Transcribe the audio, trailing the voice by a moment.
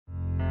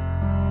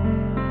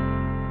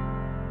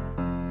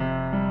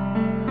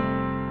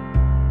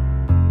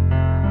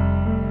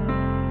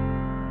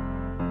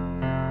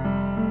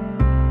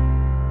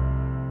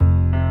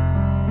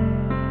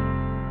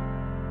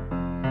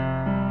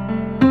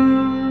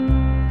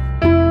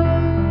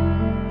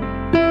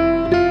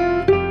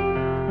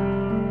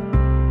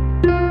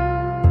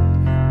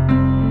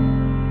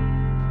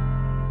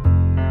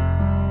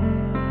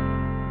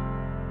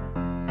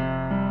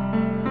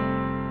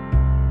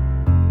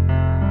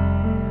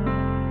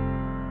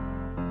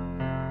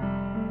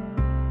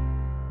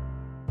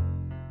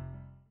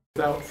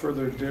without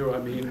further ado, I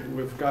mean,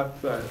 we've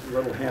got that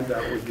little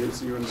handout that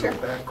gives you the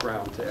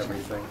background to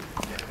everything.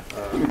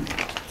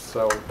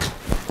 So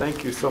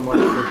thank you so much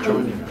for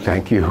joining us.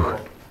 Thank you.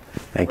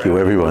 Thank you,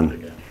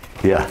 everyone.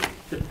 Yeah.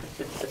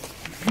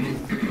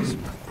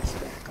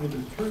 We'll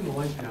just turn the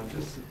light down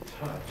just a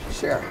touch.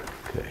 Sure.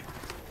 Okay.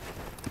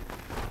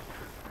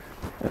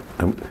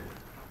 Okay.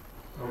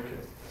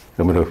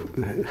 I'm going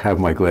to have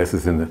my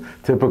glasses in the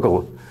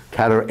typical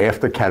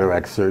after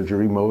cataract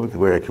surgery mode,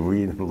 where I can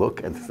read and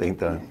look at the same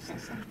time.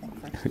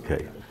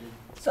 Okay.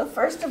 So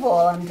first of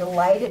all, I'm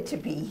delighted to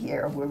be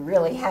here. We're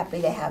really happy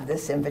to have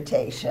this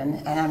invitation,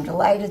 and I'm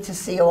delighted to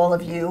see all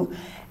of you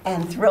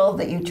and thrilled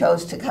that you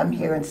chose to come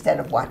here instead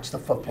of watch the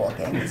football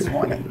game this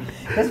morning.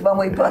 Because when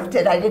we booked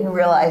it, I didn't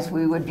realize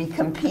we would be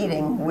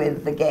competing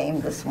with the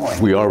game this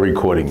morning. We are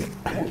recording.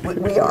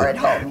 We are at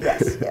home,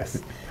 yes,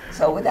 yes.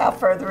 So without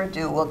further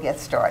ado, we'll get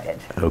started.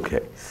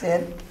 Okay.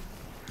 Sid?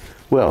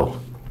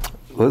 Well,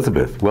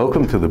 Elizabeth,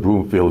 welcome to the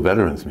Broomfield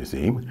Veterans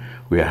Museum.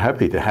 We are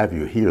happy to have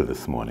you here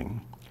this morning.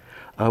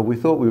 We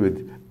thought we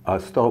would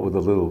start with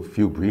a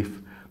few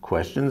brief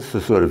questions to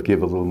sort of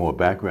give a little more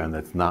background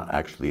that's not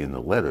actually in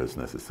the letters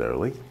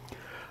necessarily.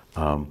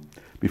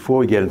 Before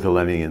we get into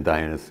Lenny and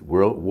Diana's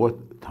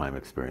wartime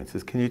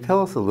experiences, can you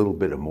tell us a little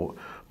bit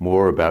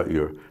more about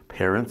your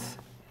parents?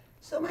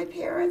 So my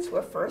parents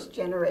were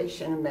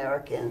first-generation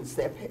Americans.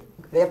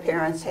 Their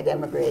parents had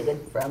emigrated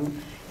from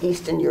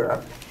Eastern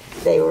Europe.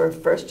 They were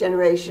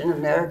first-generation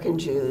American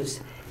Jews,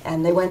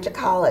 and they went to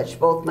college.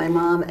 Both my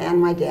mom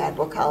and my dad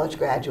were college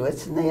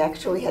graduates, and they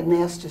actually had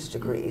master's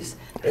degrees.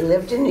 They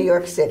lived in New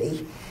York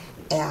City,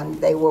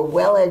 and they were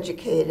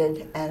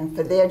well-educated, and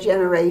for their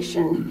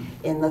generation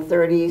in the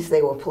 30s,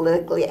 they were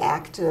politically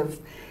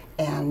active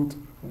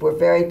and were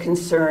very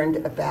concerned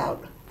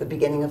about the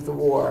beginning of the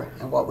war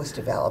and what was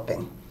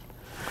developing.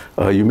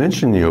 You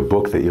mentioned in your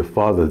book that your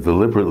father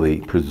deliberately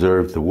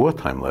preserved the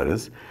wartime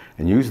letters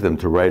and used them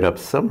to write up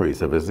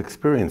summaries of his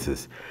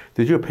experiences.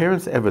 Did your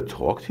parents ever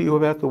talk to you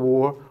about the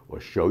war or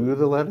show you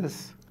the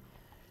letters?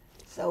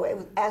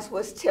 So as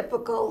was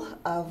typical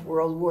of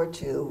World War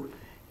II,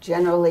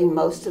 generally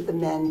most of the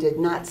men did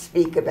not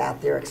speak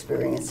about their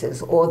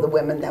experiences or the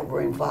women that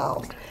were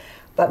involved.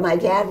 But my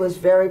dad was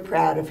very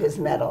proud of his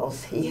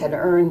medals. He had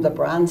earned the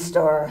Bronze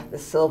Star, the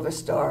Silver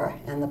Star,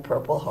 and the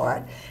Purple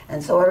Heart.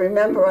 And so I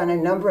remember on a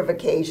number of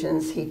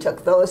occasions he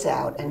took those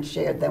out and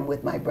shared them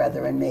with my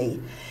brother and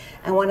me.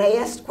 And when I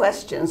asked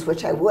questions,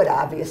 which I would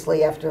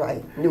obviously after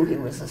I knew he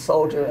was a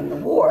soldier in the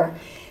war,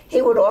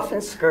 he would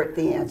often skirt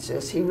the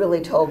answers. He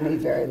really told me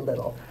very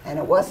little. And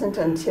it wasn't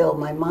until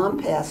my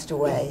mom passed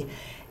away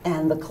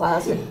and the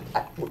closet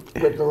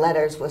with the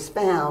letters was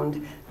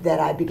found that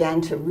I began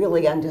to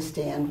really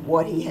understand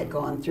what he had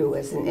gone through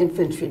as an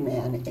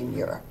infantryman in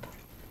Europe.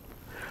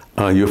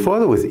 Your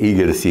father was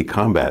eager to see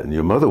combat, and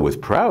your mother was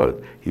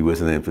proud he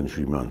was an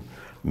infantryman,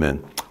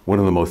 one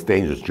of the most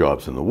dangerous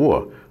jobs in the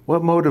war.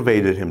 What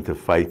motivated him to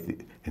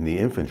fight in the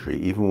infantry,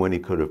 even when he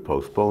could have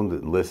postponed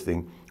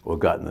enlisting or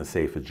gotten a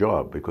safer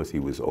job because he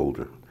was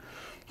older?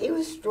 He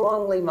was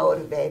strongly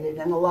motivated,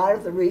 and a lot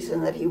of the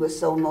reason that he was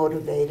so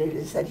motivated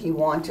is that he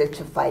wanted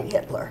to fight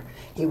Hitler.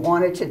 He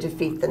wanted to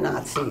defeat the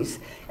Nazis.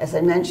 As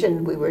I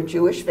mentioned, we were a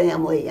Jewish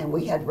family, and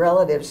we had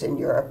relatives in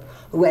Europe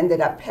who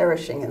ended up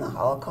perishing in the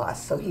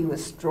Holocaust, so he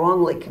was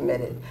strongly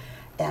committed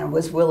and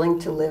was willing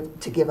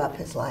to give up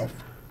his life.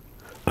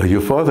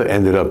 Your father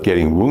ended up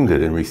getting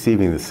wounded and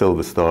receiving the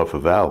Silver Star for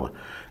valor.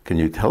 Can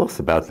you tell us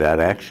about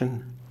that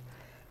action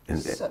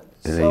and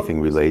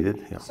anything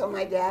related? Yeah. So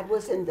my dad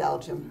was in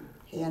Belgium.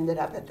 He ended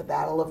up at the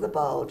Battle of the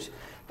Bulge.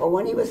 But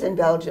when he was in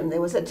Belgium, there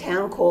was a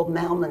town called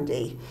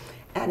Malmedy.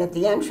 And at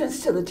the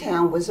entrance to the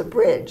town was a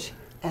bridge.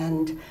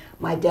 And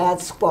my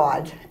dad's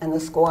squad, and the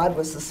squad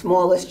was the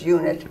smallest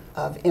unit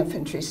of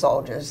infantry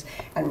soldiers.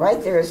 And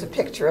right there is a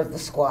picture of the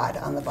squad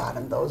on the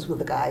bottom. Those were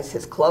the guys,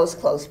 his close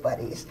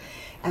buddies.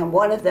 And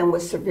one of them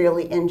was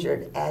severely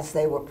injured as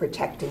they were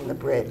protecting the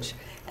bridge.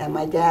 And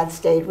my dad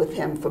stayed with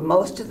him for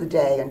most of the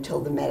day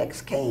until the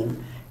medics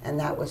came. And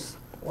that was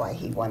why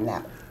he won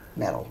that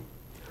medal.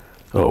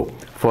 Oh,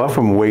 far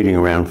from waiting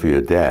around for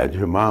your dad,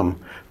 your mom,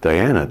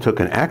 Diana,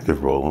 took an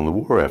active role in the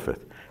war effort.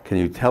 Can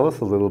you tell us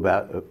a little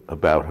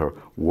about her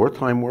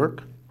wartime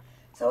work?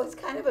 So it's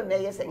kind of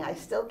amazing. I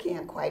still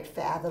can't quite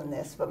fathom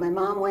this, but my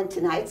mom went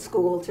to night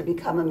school to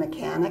become a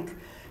mechanic.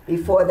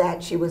 Before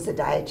that, she was a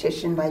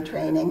dietitian by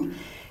training.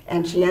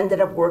 And she ended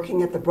up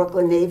working at the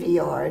Brooklyn Navy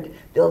Yard,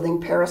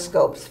 building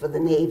periscopes for the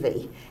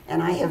Navy.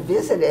 And I have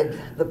visited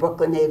the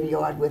Brooklyn Navy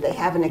Yard where they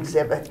have an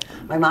exhibit.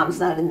 My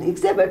mom's not in the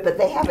exhibit, but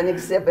they have an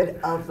exhibit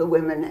of the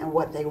women and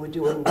what they were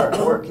doing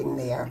working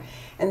there.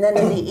 And then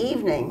in the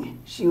evening,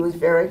 she was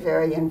very,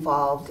 very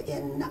involved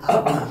in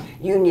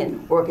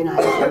union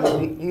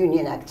organizing,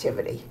 union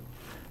activity.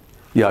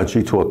 Yeah,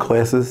 she taught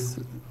classes?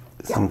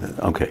 Something.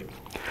 Yeah. Okay.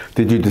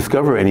 Did you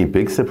discover any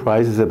big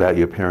surprises about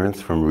your parents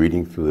from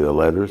reading through their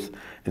letters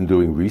and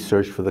doing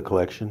research for the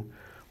collection?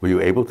 Were you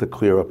able to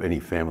clear up any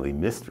family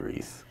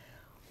mysteries?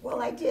 Well,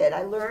 I did.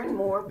 I learned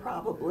more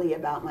probably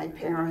about my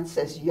parents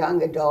as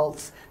young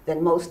adults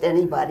than most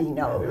anybody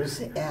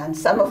knows, and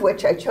some of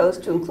which I chose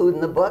to include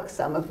in the book,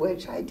 some of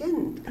which I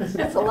didn't, because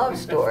it's a love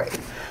story.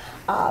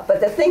 But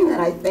the thing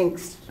that I think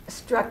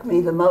struck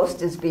me the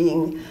most as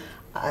being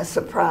a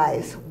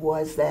surprise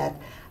was that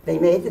they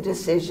made the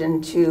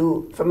decision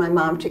for my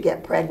mom to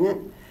get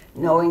pregnant,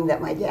 knowing that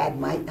my dad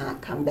might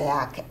not come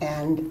back.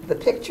 And the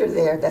picture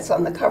there, that's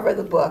on the cover of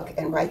the book,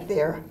 and right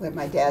there where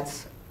my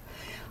dad's,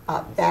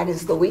 that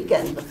is the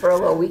weekend, the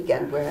furlough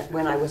weekend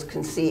when I was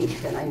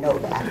conceived, and I know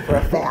that for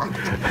a fact.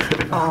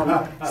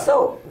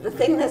 So the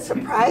thing that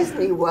surprised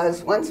me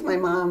was once my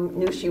mom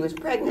knew she was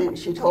pregnant,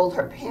 she told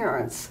her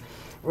parents,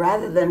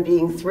 rather than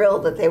being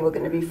thrilled that they were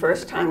going to be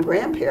first-time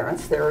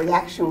grandparents, their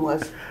reaction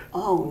was,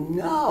 oh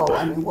no,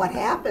 I mean, what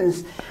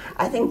happens?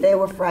 I think they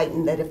were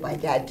frightened that if my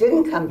dad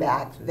didn't come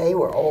back, they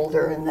were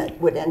older and that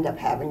would end up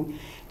having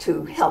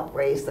to help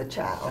raise the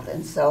child.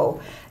 And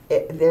so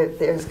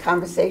there's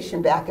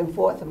conversation back and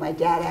forth, and my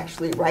dad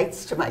actually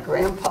writes to my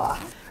grandpa,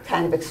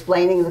 kind of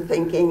explaining the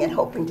thinking and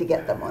hoping to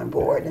get them on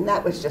board, and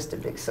that was just a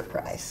big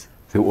surprise.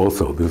 So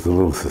also, there's a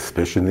little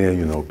suspicion there,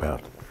 you know, about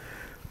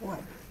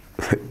What?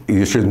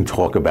 you shouldn't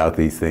talk about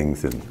these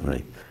things, and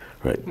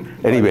right.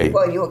 Anyway.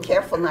 Well, you were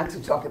careful not to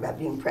talk about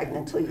being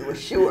pregnant until you were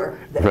sure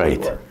that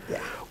Right. you were. Yeah.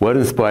 What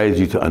inspired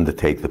you to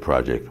undertake the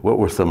project? What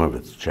were some of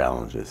its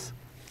challenges?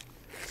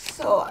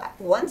 So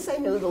once I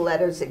knew the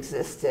letters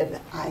existed,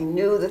 I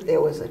knew that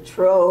there was a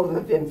trove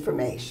of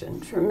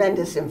information,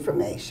 tremendous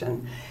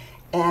information.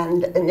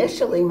 And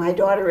initially, my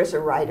daughter is a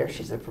writer.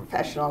 She's a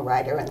professional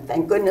writer, and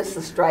thank goodness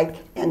the strike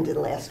ended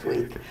last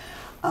week.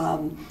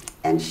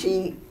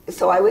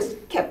 So I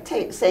kept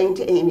saying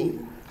to Amy,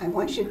 I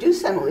want you to do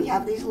something. We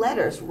have these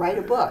letters. Write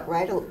a book,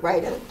 write a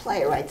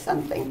play, write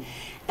something.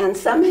 And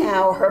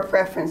somehow her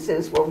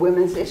preferences were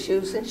women's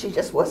issues, and she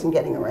just wasn't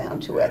getting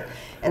around to it.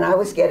 And I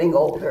was getting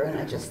older, and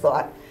I just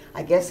thought,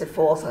 I guess it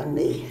falls on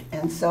me.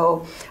 And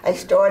so I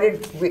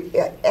started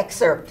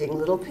excerpting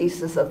little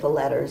pieces of the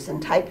letters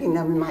and typing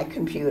them in my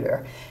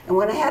computer. And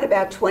when I had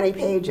about 20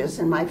 pages,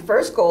 and my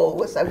first goal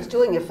was I was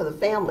doing it for the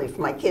family,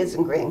 for my kids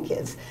and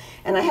grandkids.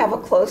 And I have a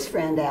close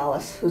friend,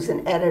 Alice, who's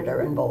an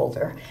editor in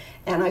Boulder.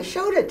 And I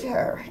showed it to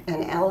her,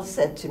 and Alice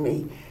said to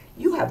me,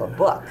 you have a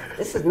book.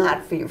 This is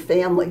not for your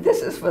family,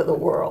 this is for the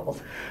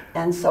world.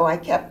 And so I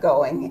kept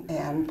going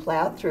and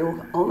plowed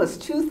through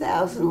almost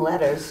 2,000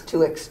 letters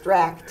to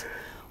extract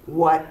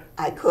what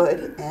I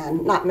could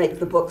and not make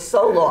the book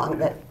so long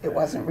that it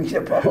wasn't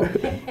readable.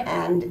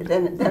 And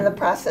then the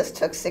process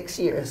took 6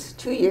 years,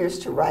 2 years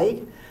to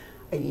write,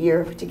 a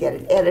year to get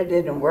it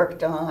edited and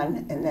worked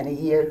on, and then a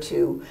year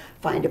to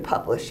find a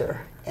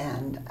publisher.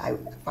 And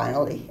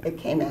it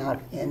came out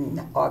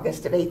in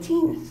August of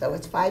 18, so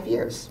it's 5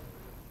 years.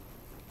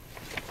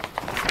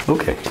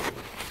 Okay.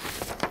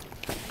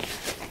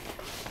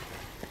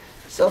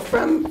 So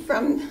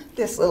from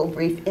this little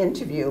brief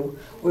interview,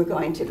 we're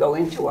going to go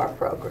into our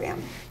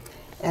program.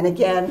 And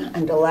again,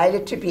 I'm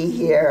delighted to be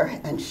here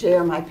and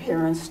share my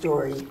parents'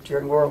 story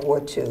during World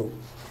War II.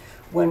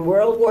 When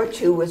World War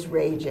II was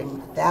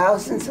raging,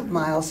 thousands of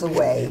miles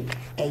away,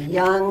 a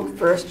young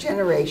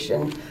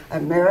first-generation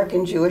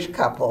American Jewish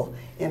couple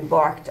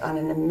embarked on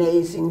an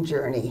amazing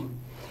journey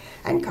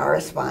and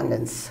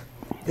correspondence.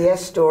 Their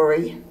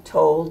story,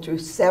 told through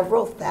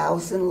several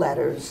thousand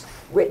letters,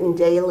 written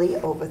daily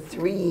over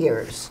 3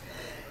 years,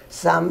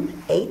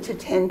 some 8 to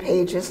 10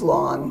 pages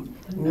long,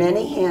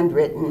 many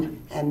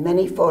handwritten, and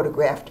many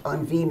photographed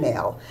on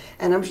V-mail.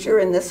 And I'm sure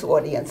in this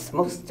audience,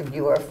 most of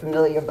you are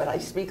familiar, but I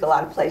speak a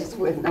lot of places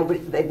where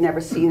they've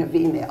never seen a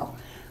V-mail.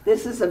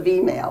 This is a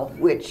V-mail,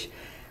 which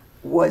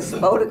was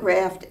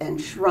photographed and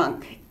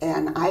shrunk,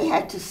 and I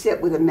had to sit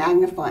with a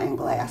magnifying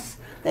glass.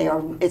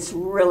 It's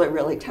really,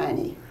 really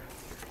tiny.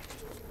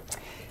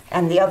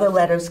 And the other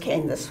letters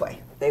came this way.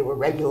 They were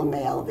regular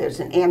mail.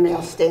 There's an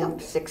airmail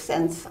stamp, 6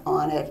 cents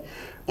on it,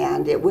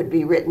 and it would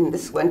be written,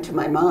 this went to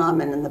my mom,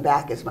 and in the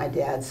back is my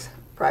dad's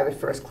private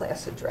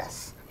first-class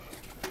address.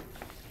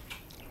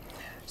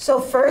 So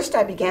first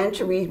I began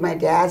to read my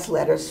dad's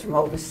letters from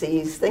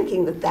overseas,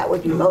 thinking that that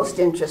would be most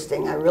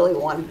interesting. I really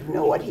wanted to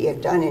know what he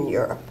had done in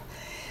Europe.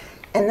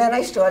 And then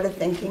I started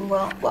thinking,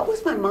 well, what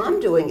was my mom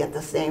doing at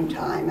the same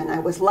time? And I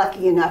was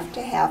lucky enough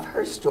to have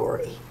her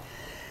story.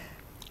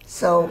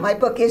 So my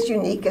book is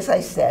unique, as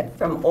I said.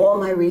 From all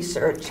my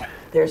research,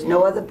 there's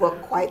no other book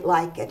quite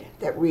like it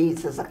that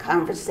reads as a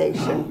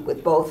conversation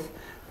with both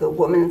the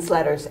woman's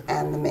letters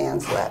and the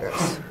man's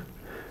letters.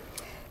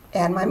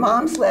 And my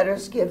mom's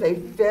letters give a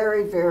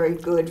very, very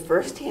good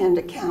first-hand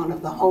account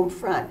of the home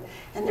front.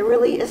 And there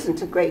really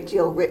isn't a great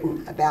deal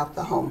written about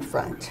the home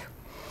front.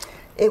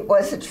 It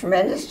was a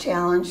tremendous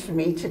challenge for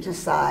me to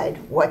decide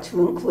what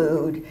to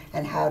include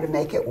and how to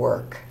make it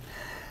work.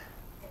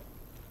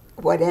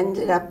 What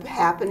ended up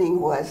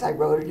happening was I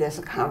wrote it as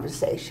a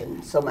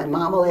conversation. So my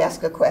mom will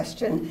ask a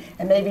question,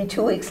 and maybe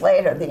 2 weeks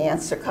later the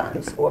answer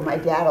comes, or my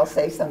dad will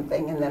say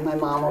something, and then my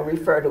mom will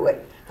refer to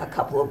it a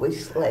couple of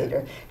weeks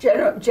later.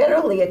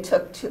 Generally it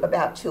took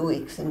about 2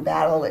 weeks. In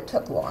battle it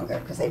took longer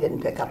because they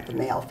didn't pick up the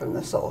mail from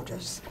the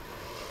soldiers.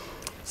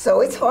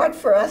 So it's hard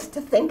for us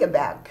to think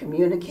about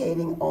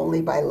communicating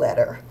only by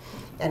letter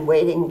and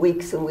waiting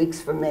weeks and weeks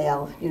for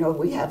mail. You know,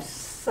 we have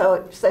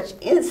such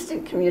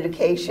instant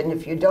communication.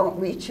 If you don't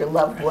reach your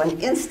loved one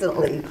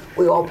instantly,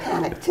 we all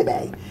panic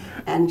today.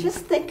 And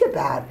just think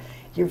about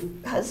your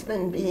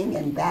husband being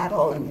in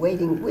battle and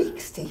waiting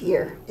weeks to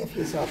hear if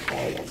he's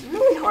okay. It's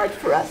really hard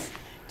for us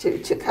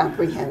to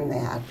comprehend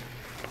that.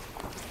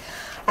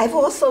 I've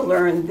also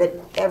learned that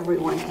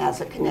everyone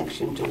has a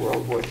connection to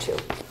World War II.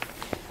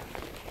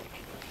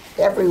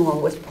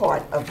 Everyone was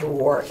part of the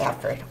war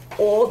effort.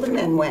 All the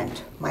men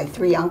went. My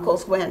 3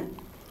 uncles went.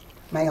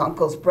 My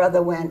uncle's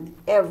brother went.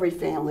 Every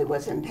family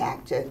was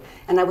impacted.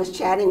 And I was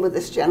chatting with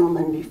this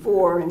gentleman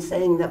before and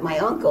saying that my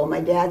uncle, my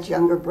dad's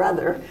younger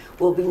brother,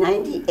 will be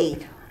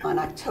 98 on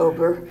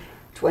October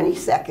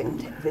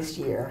 22nd this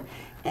year.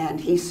 And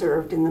he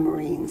served in the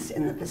Marines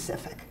in the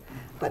Pacific.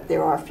 But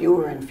there are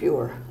fewer and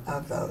fewer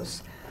of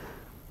those.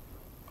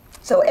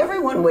 So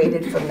everyone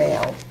waited for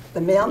mail.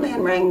 The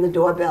mailman rang the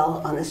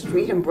doorbell on the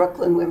street in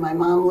Brooklyn where my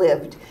mom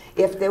lived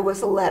if there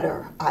was a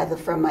letter, either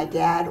from my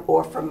dad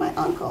or from my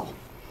uncle.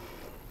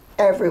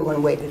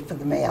 Everyone waited for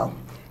the mail,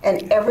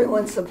 and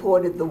everyone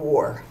supported the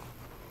war.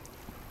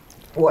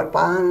 Bought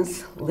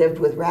bonds, lived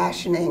with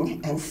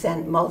rationing, and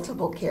sent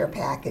multiple care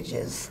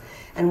packages.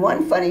 And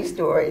one funny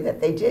story that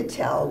they did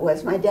tell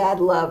was my dad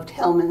loved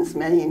Hellman's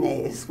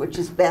mayonnaise, which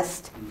is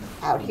best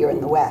out here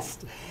in the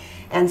West.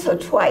 And so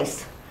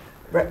twice,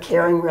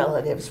 caring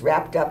relatives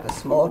wrapped up a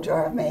small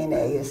jar of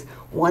mayonnaise,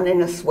 one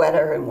in a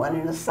sweater and one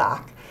in a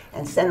sock,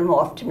 and sent him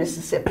off to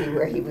Mississippi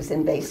where he was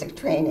in basic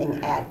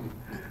training at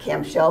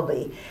Camp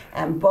Shelby.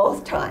 And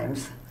both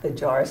times the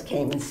jars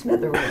came in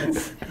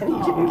smithereens and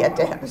he didn't get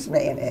to have his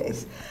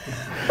mayonnaise.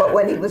 But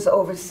when he was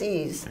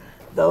overseas,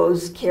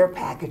 those care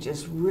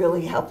packages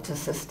really helped to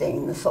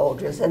sustain the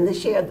soldiers, and they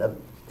shared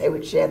them. They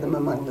would share them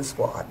among the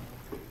squad.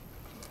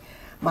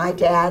 My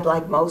dad,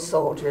 like most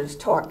soldiers,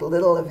 talked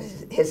little of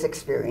his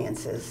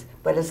experiences,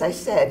 but as I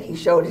said, he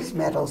showed his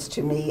medals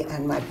to me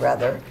and my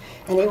brother,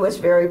 and he was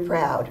very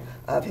proud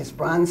of his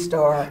Bronze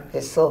Star,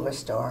 his Silver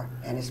Star,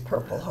 and his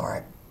Purple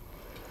Heart.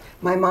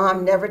 My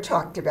mom never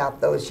talked about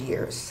those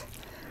years,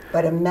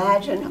 but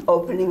imagine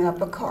opening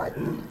up a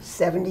carton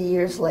 70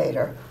 years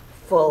later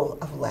full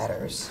of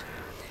letters,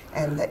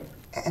 and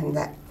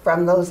that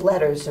from those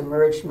letters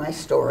emerged my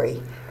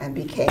story and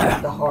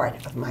became the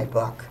heart of my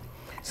book.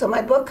 So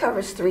my book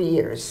covers 3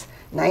 years,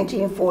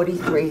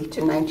 1943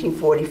 to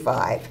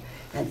 1945,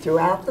 and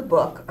throughout the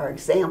book are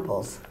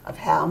examples of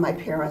how my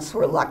parents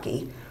were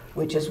lucky,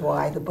 which is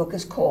why the book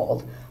is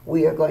called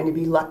We Are Going to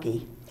Be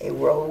Lucky, a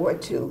World War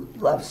II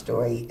love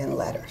story in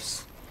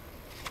letters.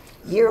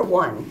 Year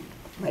 1,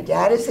 my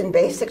dad is in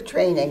basic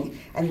training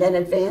and then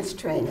advanced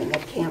training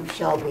at Camp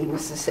Shelby,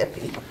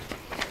 Mississippi.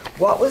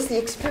 What was the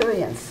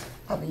experience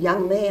of a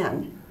young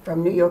man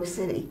from New York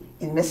City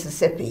in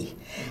Mississippi?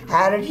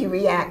 How did he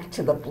react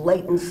to the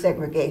blatant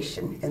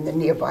segregation in the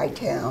nearby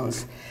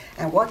towns?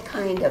 And what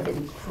kind of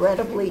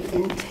incredibly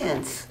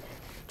intense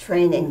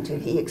training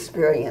did he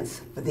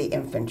experience for the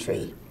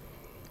infantry?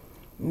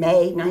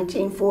 May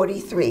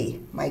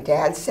 1943, my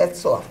dad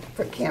sets off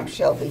for Camp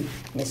Shelby,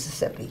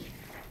 Mississippi.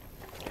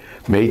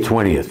 May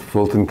 20th,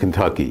 Fulton,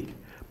 Kentucky.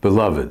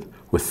 Beloved,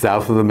 we're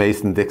south of the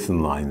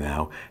Mason-Dixon line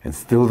now and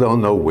still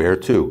don't know where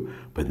to,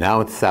 but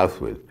now it's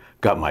southward.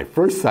 Got my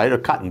first sight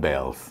of cotton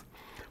bales.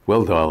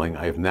 Well, darling,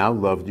 I have now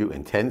loved you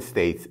in 10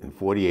 states in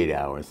 48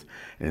 hours,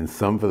 and in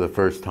some for the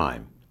first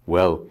time.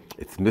 Well,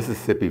 it's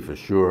Mississippi for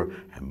sure,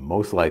 and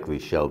most likely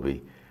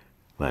Shelby.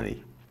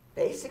 Lenny.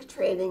 Basic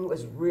training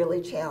was really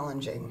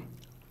challenging.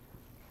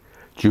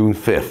 June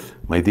 5th,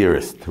 my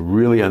dearest, to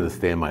really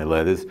understand my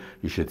letters,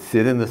 you should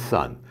sit in the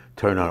sun,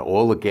 turn on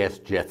all the gas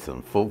jets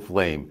on full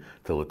flame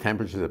till the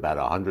temperature is about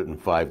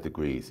 105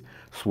 degrees,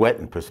 sweat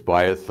and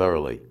perspire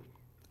thoroughly.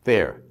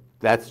 There,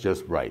 that's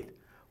just right.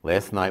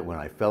 Last night when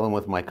I fell in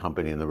with my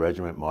company and the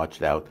regiment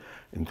marched out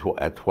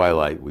at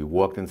twilight, we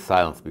walked in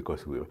silence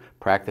because we were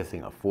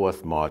practicing a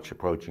forced march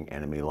approaching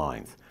enemy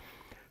lines.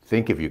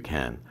 Think, if you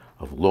can,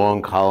 of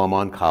long column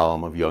on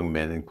column of young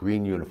men in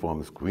green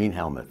uniforms, green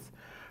helmets,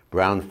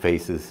 brown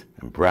faces,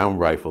 and brown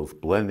rifles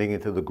blending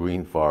into the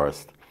green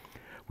forest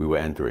we were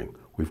entering.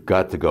 We've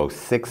got to go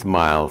 6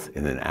 miles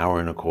in an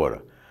hour and a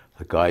quarter.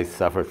 The guys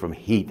suffered from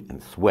heat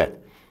and sweat,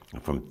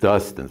 and from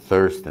dust and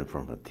thirst, and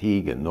from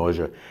fatigue and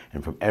nausea,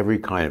 and from every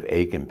kind of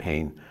ache and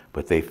pain,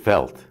 but they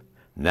felt,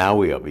 now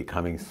we are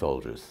becoming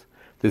soldiers.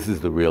 This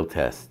is the real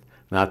test,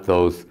 not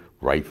those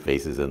right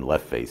faces and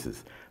left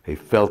faces. They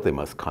felt they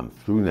must come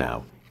through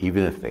now,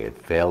 even if they had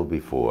failed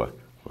before.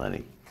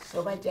 Lenny.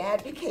 So my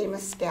dad became a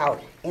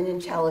scout in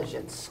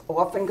intelligence,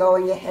 often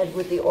going ahead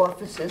with the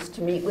officers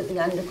to meet with the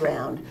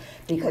underground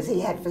because he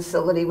had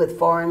facility with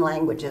foreign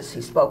languages.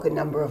 He spoke a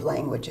number of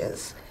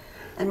languages.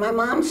 And my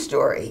mom's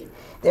story,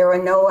 there are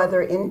no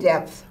other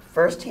in-depth,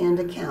 first-hand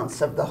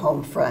accounts of the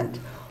home front.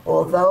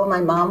 Although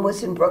my mom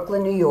was in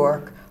Brooklyn, New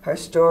York, her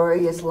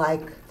story is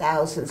like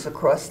thousands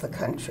across the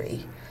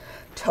country.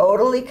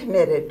 Totally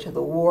committed to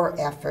the war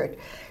effort,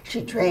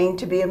 she trained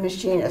to be a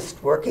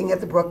machinist working at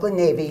the Brooklyn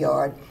Navy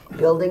Yard,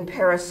 building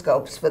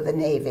periscopes for the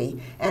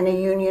Navy, and a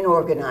union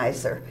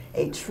organizer,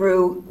 a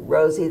true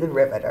Rosie the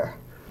Riveter.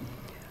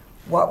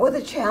 What were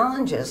the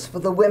challenges for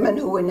the women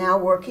who were now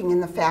working in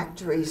the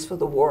factories for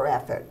the war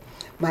effort?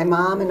 My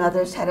mom and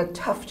others had a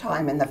tough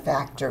time in the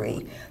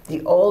factory.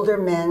 The older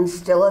men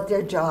still at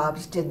their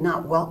jobs did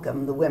not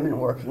welcome the women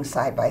working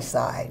side by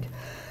side,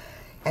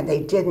 and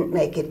they didn't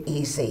make it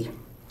easy.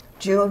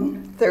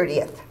 June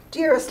 30th.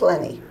 Dearest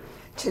Lenny,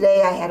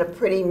 today I had a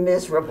pretty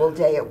miserable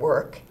day at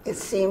work. It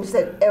seems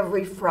that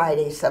every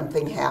Friday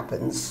something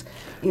happens.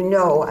 You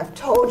know, I've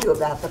told you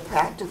about the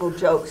practical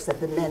jokes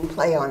that the men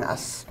play on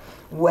us.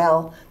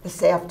 Well,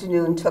 this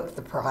afternoon took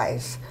the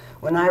prize.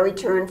 When I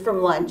returned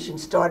from lunch and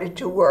started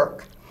to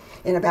work,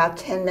 in about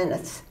 10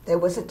 minutes, there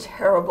was a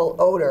terrible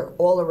odor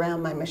all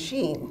around my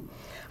machine.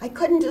 I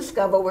couldn't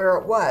discover where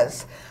it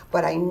was,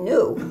 but I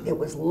knew it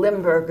was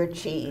Limburger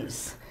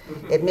cheese.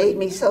 It made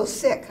me so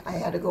sick, I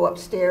had to go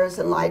upstairs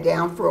and lie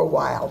down for a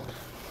while.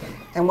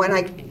 And when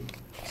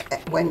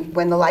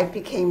the light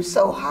became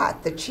so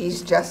hot, the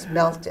cheese just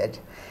melted.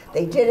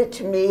 They did it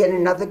to me and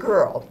another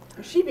girl.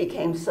 She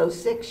became so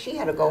sick, she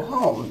had to go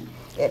home.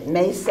 It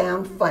may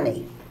sound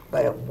funny,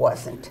 but it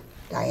wasn't.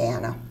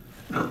 Diana.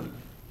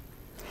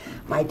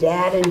 My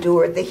dad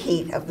endured the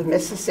heat of the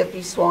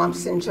Mississippi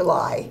swamps in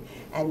July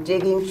and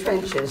digging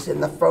trenches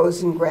in the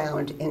frozen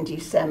ground in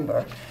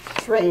December,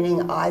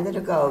 training either to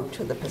go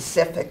to the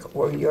Pacific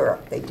or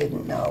Europe, they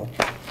didn't know.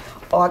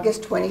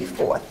 August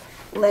 24th,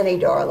 Lenny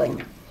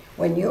darling,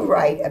 when you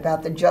write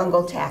about the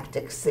jungle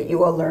tactics that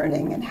you are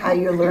learning and how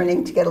you're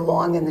learning to get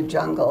along in the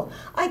jungle,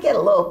 I get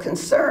a little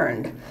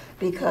concerned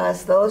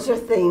because those are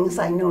things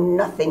I know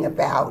nothing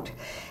about.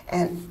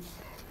 And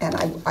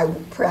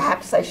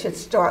perhaps I should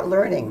start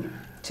learning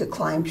to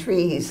climb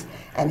trees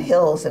and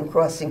hills and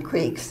crossing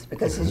creeks,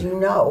 because as you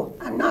know,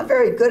 I'm not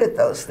very good at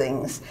those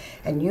things,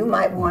 and you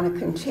might want to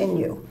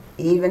continue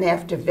even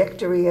after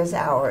victory is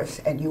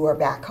ours and you are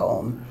back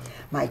home.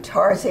 My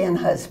Tarzan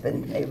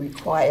husband may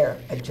require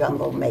a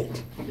jungle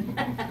mate.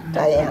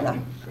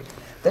 Diana.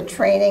 The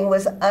training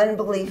was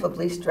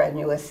unbelievably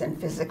strenuous and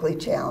physically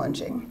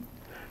challenging.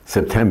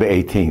 September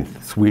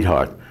 18th,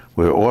 sweetheart,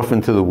 we were off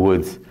into the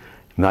woods.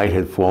 Night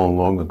had fallen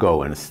long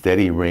ago, and a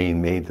steady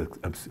rain made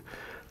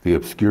the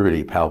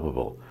obscurity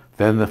palpable.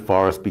 Then the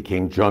forest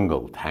became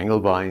jungle,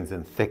 tangled vines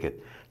and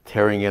thicket,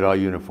 tearing at our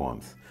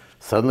uniforms.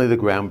 Suddenly the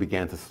ground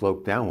began to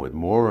slope downward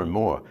more and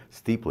more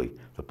steeply.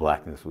 The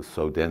blackness was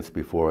so dense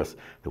before us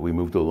that we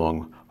moved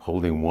along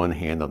holding one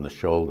hand on the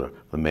shoulder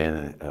of the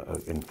man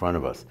in front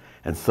of us.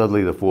 And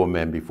suddenly the four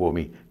men before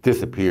me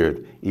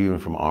disappeared, even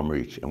from arm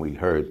reach, and we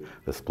heard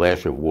the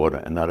splash of water,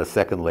 and not a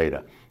second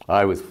later,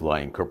 I was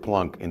flying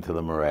kerplunk into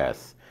the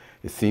morass.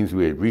 It seems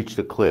we had reached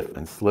a cliff,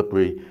 and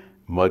slippery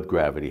mud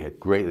gravity had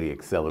greatly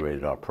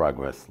accelerated our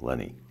progress,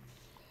 Lenny.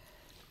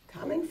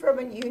 Coming from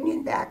a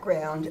union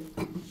background,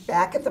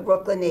 back at the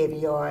Brooklyn Navy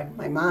Yard,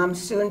 my mom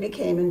soon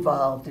became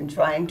involved in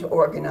trying to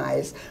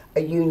organize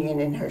a union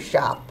in her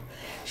shop.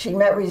 She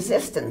met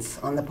resistance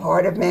on the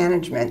part of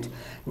management.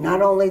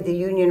 Not only the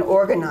union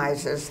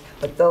organizers,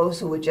 but those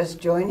who were just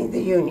joining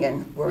the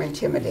union were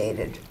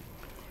intimidated.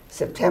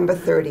 September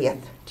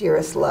 30th,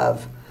 dearest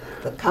love,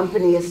 the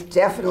company has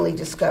definitely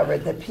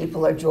discovered that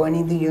people are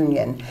joining the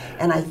union,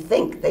 and I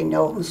think they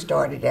know who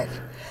started it.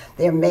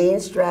 Their main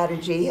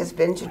strategy has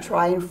been to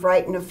try and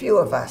frighten a few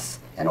of us,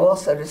 and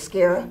also to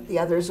scare the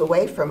others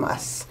away from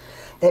us.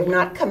 They've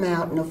not come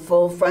out in a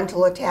full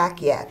frontal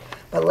attack yet,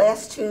 but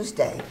last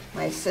Tuesday,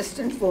 my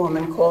assistant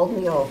foreman called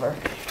me over,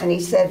 and he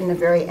said in a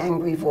very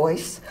angry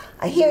voice,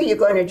 "I hear you're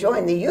going to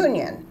join the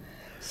union."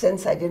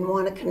 Since I didn't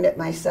want to commit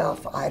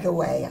myself either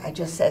way, I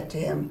just said to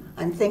him,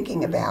 "I'm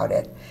thinking about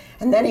it."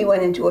 And then he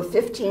went into a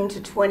 15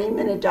 to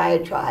 20-minute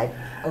diatribe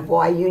of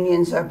why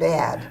unions are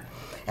bad.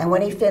 And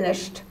when he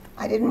finished,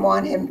 I didn't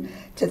want him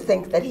to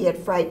think that he had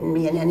frightened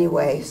me in any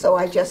way, so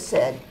I just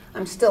said,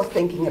 "I'm still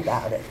thinking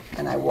about it,"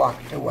 and I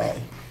walked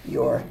away.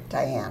 Your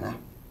Diana.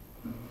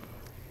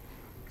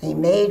 A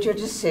major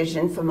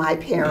decision for my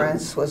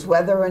parents was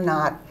whether or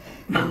not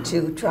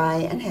to try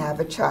and have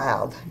a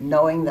child,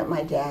 knowing that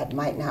my dad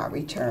might not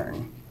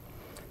return.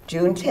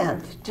 June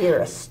 10th,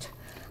 dearest,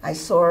 I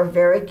saw a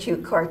very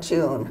cute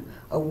cartoon.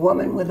 A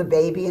woman with a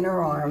baby in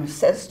her arms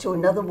says to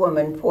another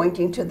woman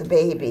pointing to the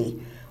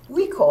baby,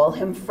 "We call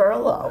him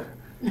Furlough."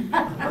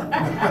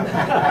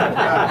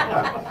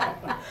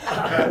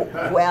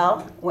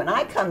 Well, when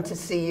I come to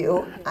see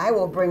you, I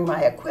will bring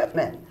my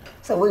equipment,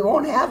 so we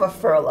won't have a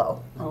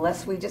furlough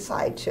unless we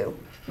decide to.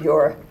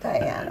 Your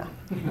Diana.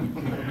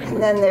 And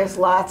then there's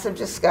lots of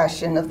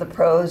discussion of the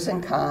pros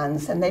and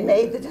cons, and they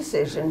made the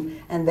decision,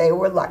 and they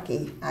were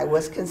lucky. I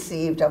was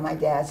conceived on my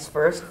dad's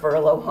first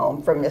furlough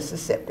home from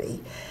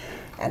Mississippi,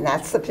 and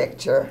that's the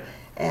picture.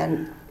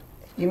 And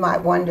you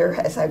might wonder,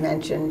 as I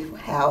mentioned,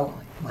 how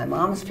my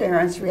mom's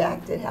parents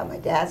reacted, how my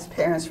dad's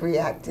parents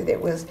reacted.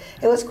 It was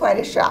quite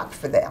a shock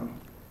for them.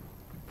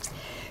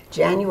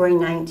 January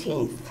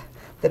 19th,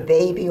 The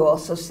baby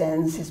also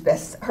sends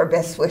her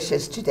best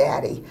wishes to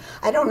Daddy.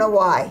 I don't know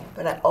why,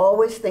 but I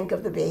always think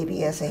of the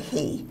baby as a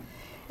he.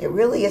 It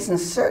really isn't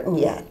certain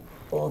yet,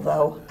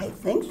 although I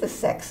think the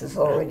sex is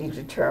already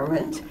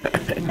determined.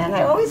 And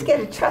I always get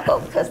a chuckle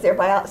because their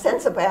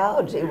sense of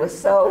biology was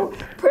so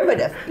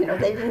primitive. You know,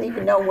 they didn't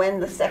even know when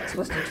the sex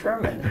was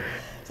determined.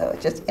 So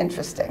it's just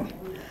interesting.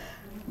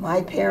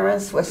 My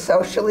parents were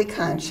socially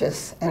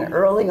conscious and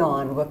early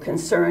on were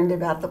concerned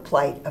about the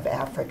plight of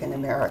African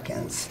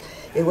Americans.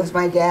 It was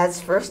my dad's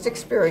first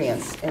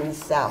experience in the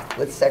South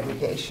with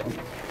segregation.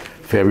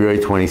 February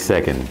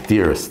 22nd,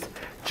 dearest,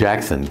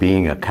 Jackson,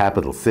 being a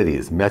capital city,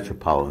 is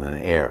metropolitan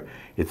in air.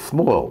 It's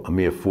small, a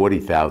mere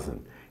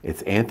 40,000.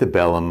 Its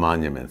antebellum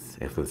monuments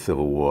after the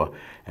Civil War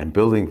and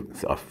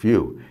buildings are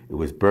few. It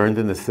was burned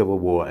in the Civil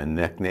War and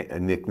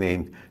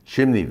nicknamed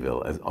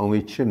Chimneyville, as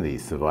only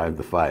chimneys survived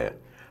the fire.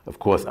 Of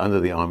course,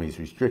 under the Army's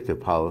restrictive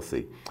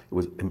policy, it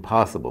was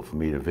impossible for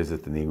me to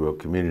visit the Negro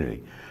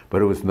community,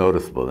 but it was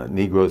noticeable that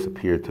Negroes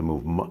appeared to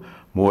move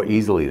more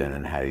easily than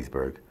in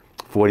Hattiesburg.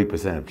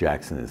 40% of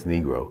Jackson is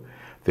Negro.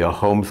 There are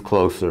homes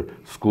closer,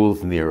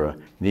 schools nearer,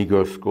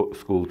 Negro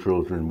school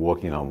children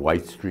walking on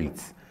white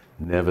streets.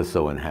 Never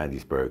so in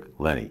Hattiesburg.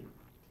 Lenny.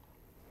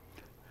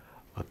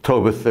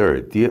 October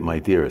 3rd, my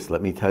dearest,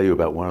 let me tell you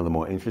about one of the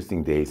more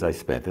interesting days I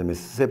spent in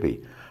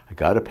Mississippi. I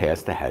got a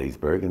pass to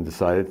Hattiesburg and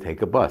decided to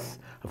take a bus.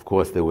 Of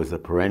course, there was the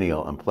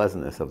perennial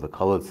unpleasantness of the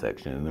colored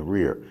section in the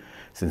rear,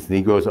 since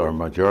Negroes are a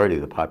majority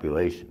of the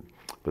population,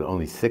 but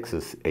only 6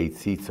 or 8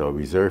 seats are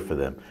reserved for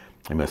them.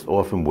 I must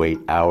often wait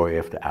hour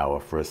after hour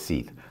for a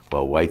seat,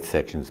 while white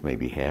sections may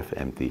be half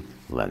empty.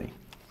 Lenny.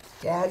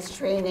 Dad's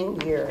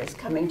training year is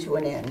coming to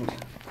an end.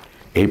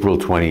 April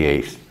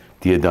 28th.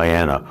 Dear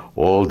Diana,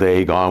 all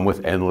day gone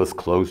with endless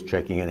clothes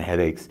checking and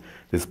headaches.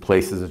 This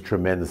place is a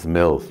tremendous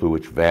mill through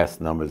which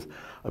vast numbers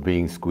are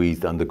being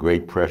squeezed under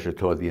great pressure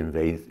toward the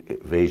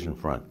invasion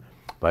front.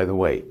 By the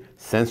way,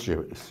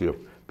 censorship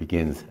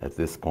begins at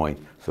this point,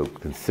 so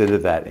consider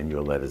that in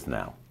your letters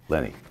now.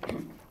 Lenny.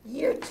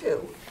 Year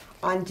 2.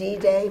 On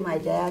D-Day, my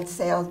dad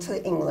sailed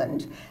to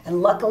England,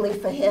 and luckily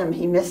for him,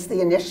 he missed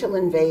the initial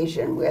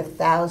invasion where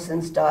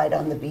thousands died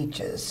on the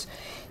beaches.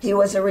 He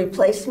was a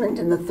replacement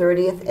in the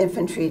 30th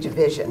Infantry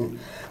Division,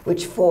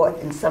 which fought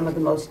in some of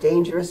the most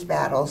dangerous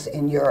battles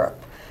in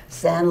Europe.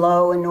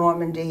 Saint-Lô in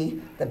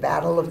Normandy, the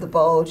Battle of the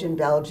Bulge in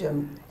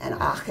Belgium, and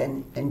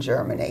Aachen in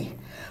Germany.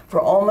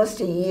 For almost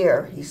a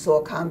year, he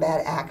saw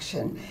combat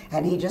action,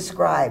 and he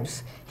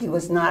describes he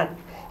was not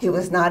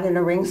in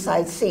a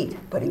ringside seat,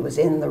 but he was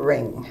in the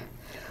ring.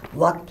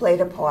 Luck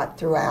played a part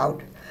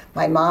throughout.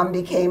 My mom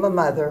became a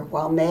mother,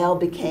 while mail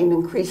became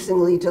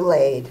increasingly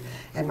delayed,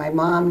 and my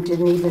mom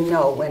didn't even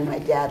know when my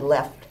dad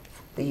left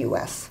the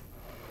U.S.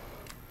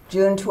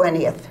 June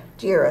 20th,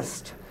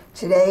 dearest,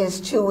 today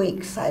is 2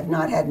 weeks I've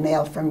not had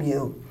mail from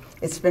you.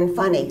 It's been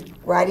funny,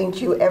 writing to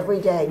you every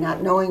day,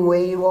 not knowing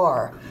where you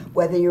are,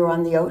 whether you're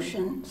on the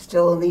ocean,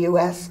 still in the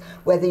U.S.,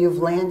 whether you've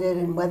landed,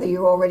 and whether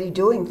you're already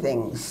doing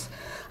things.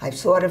 I've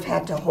sort of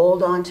had to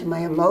hold on to my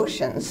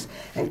emotions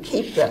and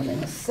keep them in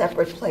a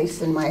separate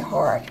place in my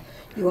heart.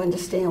 You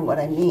understand what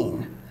I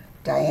mean.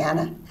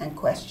 Diana and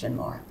question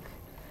mark.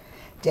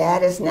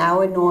 Dad is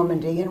now in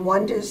Normandy and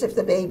wonders if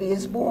the baby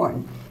is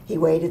born. He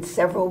waited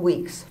several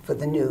weeks for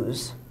the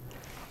news.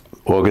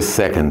 August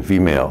 2nd,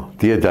 female.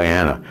 Dear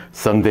Diana,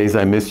 some days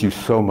I miss you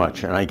so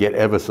much and I get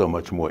ever so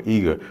much more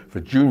eager for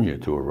Junior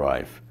to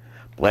arrive.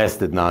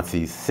 Blasted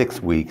Nazis,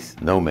 6 weeks,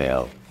 no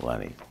mail.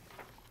 Lenny.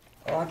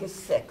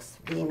 August 6th,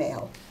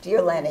 female.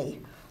 Dear Lenny,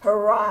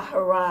 hurrah,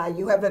 hurrah,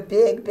 you have a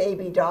big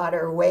baby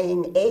daughter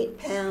weighing 8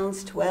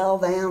 pounds,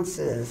 12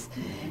 ounces.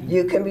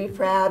 You can be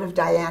proud of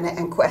Diana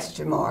and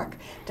question mark.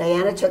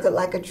 Diana took it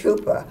like a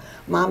trooper.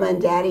 Mama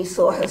and Daddy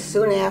saw her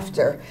soon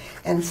after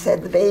and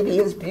said the baby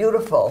is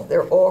beautiful.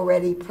 They're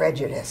already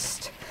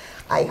prejudiced.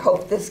 I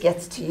hope this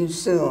gets to you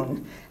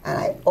soon, and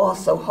I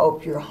also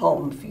hope you're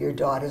home for your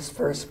daughter's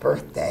first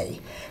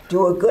birthday.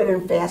 Do a good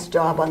and fast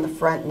job on the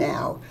front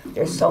now.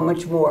 There's so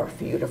much more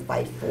for you to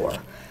fight for.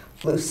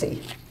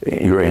 Lucy.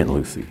 Your Aunt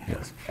Lucy,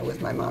 yes. It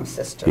was my mom's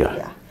sister,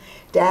 yeah.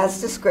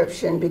 Dad's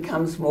description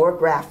becomes more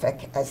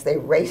graphic as they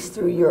race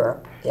through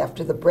Europe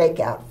after the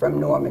breakout from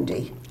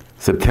Normandy.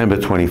 September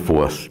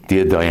 24th,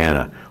 dear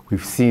Diana,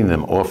 we've seen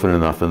them often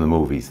enough in the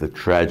movies, the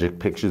tragic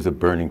pictures of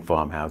burning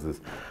farmhouses,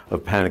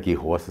 of panicky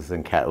horses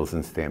and cattle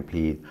in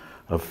stampede,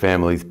 of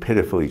families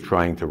pitifully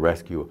trying to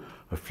rescue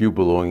a few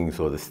belongings,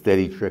 or the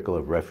steady trickle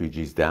of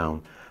refugees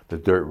down the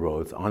dirt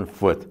roads on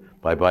foot,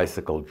 by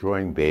bicycle,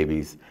 drawing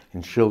babies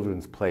in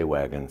children's play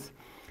wagons,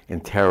 in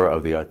terror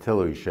of the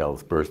artillery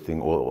shells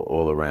bursting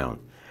all around.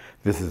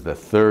 This is the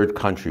 3rd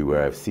country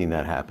where I've seen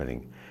that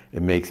happening.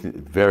 It makes it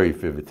very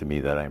vivid to me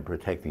that I'm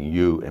protecting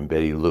you and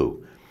Betty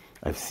Lou.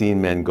 I've seen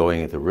men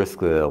going at the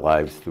risk of their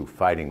lives through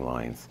fighting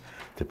lines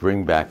to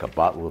bring back a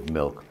bottle of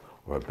milk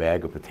or a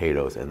bag of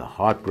potatoes, and the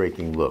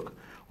heartbreaking look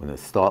when,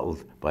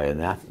 startled by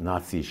a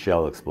Nazi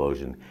shell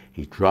explosion,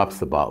 he drops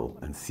the bottle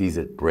and sees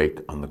it break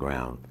on the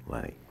ground.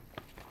 Lenny.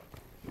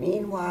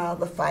 Meanwhile,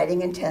 the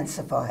fighting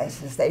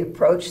intensifies as they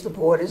approach the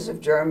borders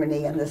of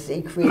Germany and the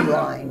Siegfried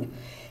Line.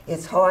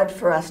 It's hard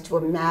for us to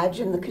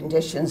imagine the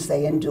conditions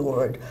they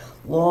endured.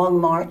 Long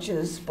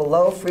marches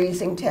below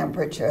freezing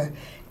temperature,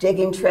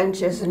 digging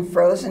trenches in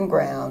frozen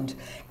ground,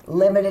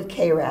 limited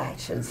K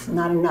rations,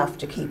 not enough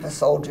to keep a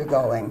soldier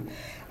going,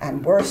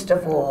 and worst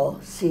of all,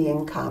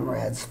 seeing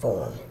comrades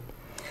fall.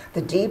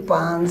 The deep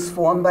bonds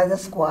formed by the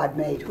squad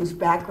mate, whose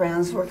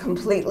backgrounds were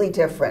completely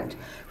different,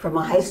 from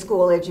a high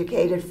school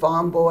educated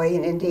farm boy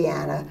in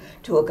Indiana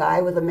to a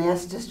guy with a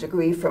master's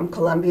degree from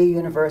Columbia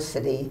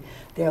University,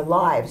 their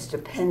lives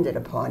depended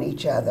upon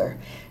each other.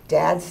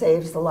 Dad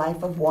saves the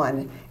life of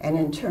one, and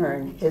in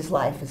turn, his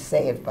life is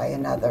saved by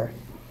another.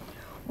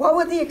 What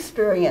were the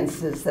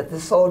experiences that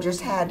the soldiers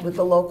had with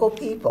the local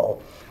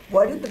people?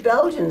 What did the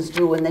Belgians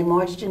do when they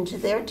marched into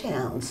their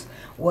towns?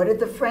 What did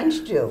the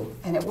French do?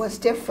 And it was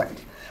different.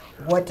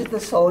 What did the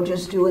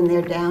soldiers do in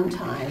their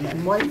downtime?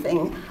 And one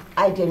thing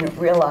I didn't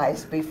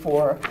realize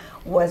before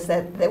was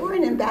that they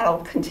weren't in battle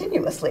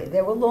continuously.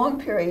 There were long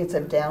periods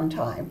of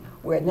downtime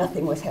where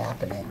nothing was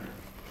happening.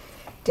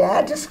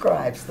 Dad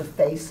describes the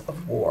face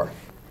of war.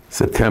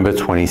 September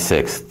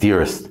 26th.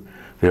 Dearest,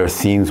 there are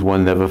scenes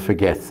one never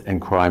forgets and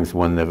crimes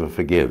one never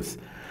forgives.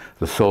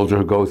 The soldier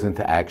who goes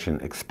into action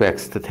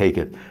expects to take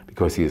it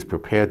because he is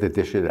prepared to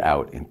dish it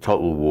out in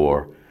total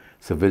war.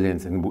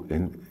 Civilians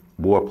in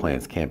war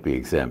plans can't be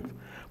exempt,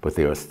 but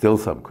there are still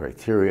some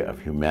criteria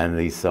of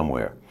humanity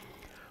somewhere.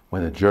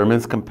 When the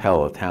Germans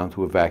compel a town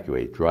to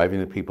evacuate, driving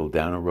the people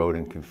down a road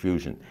in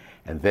confusion,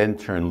 and then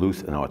turn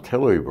loose an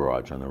artillery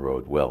barrage on the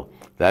road, well,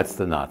 that's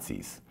the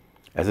Nazis.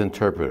 As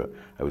interpreter,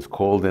 I was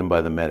called in by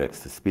the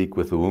medics to speak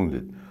with the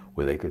wounded,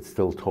 where they could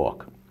still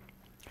talk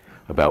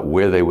about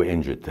where they were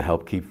injured to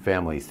help keep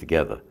families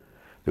together.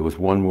 There was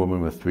one woman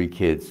with 3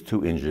 kids,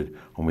 2 injured.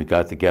 When we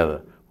got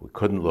together, we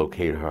couldn't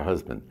locate her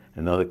husband.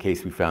 In another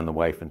case, we found the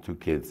wife and 2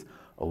 kids,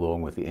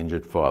 along with the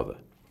injured father.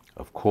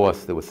 Of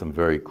course, there were some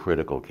very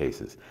critical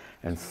cases,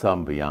 and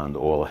some beyond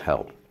all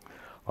help.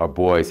 Our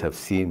boys have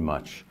seen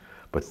much,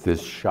 but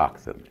this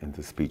shocked them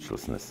into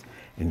speechlessness.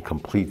 In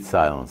complete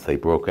silence, they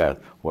broke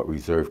out what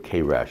reserve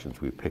K rations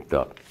we picked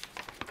up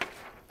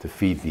to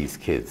feed these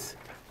kids.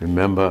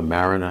 Remember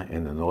Mariner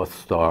in the North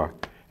Star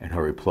and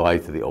her reply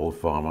to the old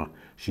farmer?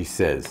 She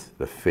says,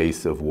 the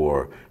face of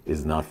war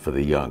is not for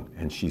the young.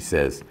 And she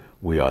says,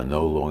 we are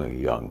no longer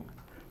young.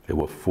 There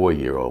were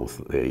 4-year-olds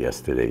there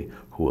yesterday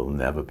who will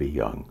never be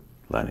young.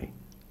 Lenny.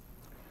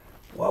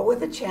 What were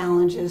the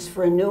challenges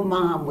for a new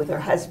mom with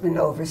her husband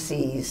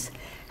overseas?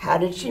 How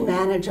did she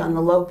manage on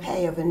the low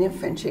pay of an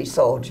infantry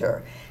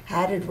soldier?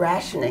 How did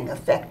rationing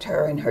affect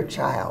her and her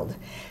child?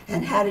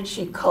 And how did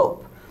she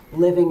cope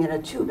living in a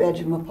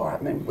 2-bedroom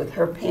apartment with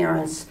her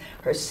parents,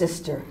 her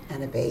sister,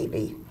 and a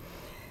baby?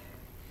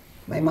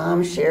 My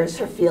mom shares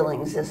her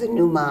feelings as a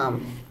new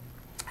mom.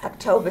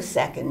 October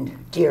 2nd,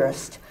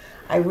 dearest,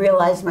 I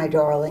realize, my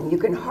darling, you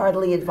can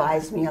hardly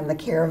advise me on the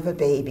care of a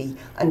baby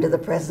under the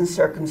present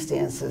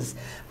circumstances,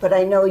 but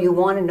I know you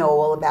want to know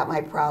all about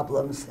my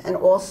problems, and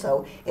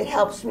also it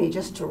helps me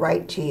just to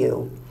write to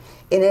you.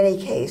 In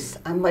any case,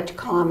 I'm much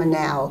calmer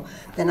now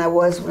than I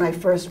was when I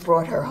first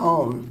brought her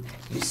home.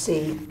 You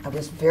see, I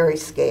was very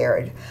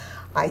scared.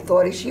 I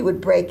thought she would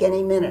break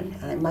any minute,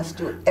 and I must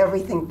do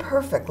everything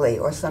perfectly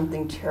or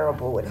something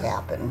terrible would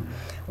happen.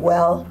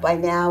 Well, by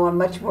now I'm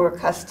much more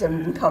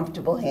accustomed and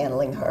comfortable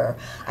handling her.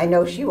 I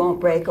know she won't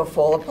break or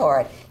fall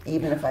apart,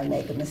 even if I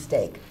make a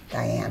mistake.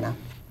 Diana.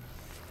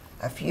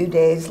 A few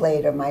days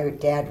later, my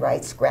dad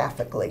writes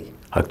graphically.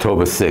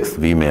 October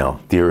 6th,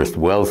 email. Dearest,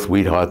 well,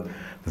 sweetheart,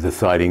 the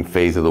deciding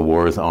phase of the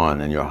war is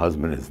on, and your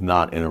husband is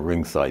not in a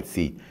ringside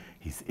seat.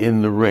 He's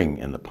in the ring,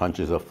 and the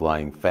punches are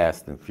flying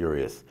fast and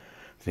furious.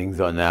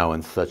 Things are now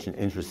in such an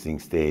interesting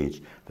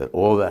stage that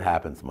all that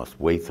happens must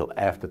wait till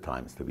after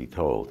times to be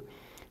told.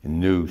 In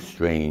new,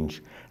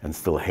 strange, and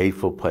still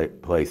hateful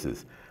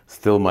places,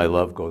 still my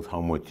love goes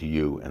homeward to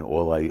you and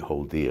all I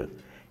hold dear.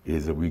 It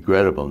is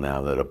regrettable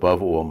now that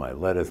above all my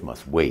letters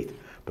must wait,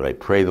 but I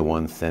pray the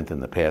ones sent in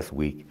the past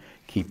week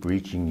keep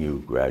reaching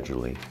you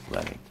gradually,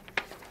 Lenny.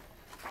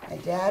 My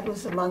dad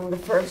was among the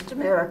first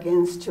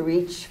Americans to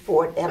reach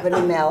Fort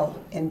Evenemel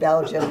in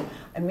Belgium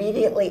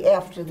immediately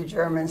after the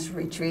Germans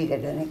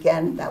retreated, and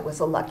again, that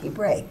was a lucky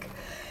break.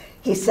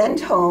 He sent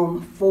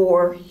home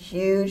 4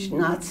 huge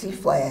Nazi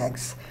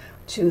flags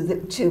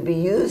to be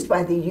used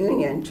by the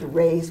Union to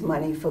raise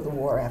money for the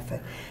war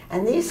effort.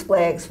 And these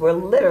flags were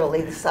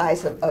literally the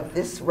size of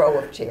this row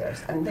of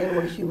chairs, and they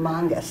were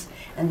humongous,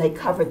 and they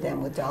covered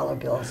them with dollar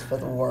bills for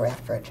the war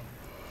effort.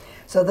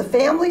 So the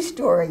family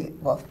story,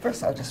 well,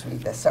 first I'll just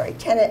read this, sorry.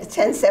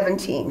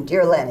 10/17,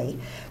 dear Lenny,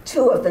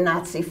 2 of the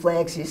Nazi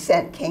flags you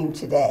sent came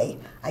today.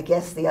 I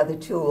guess the other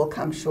 2 will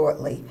come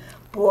shortly.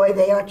 Boy,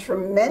 they are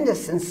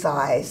tremendous in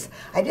size.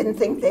 I didn't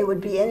think they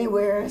would be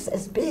anywhere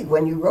as big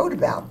when you wrote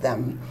about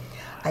them.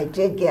 I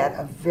did get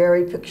a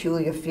very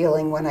peculiar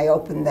feeling when I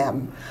opened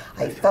them.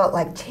 I felt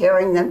like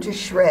tearing them to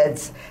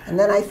shreds, and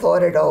then I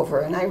thought it over,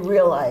 and I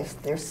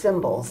realized they're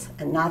symbols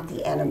and not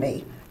the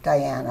enemy,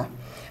 Diana.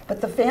 But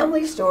the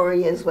family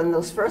story is when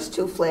those first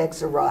two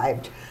flags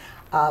arrived,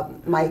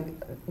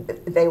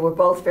 they were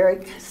both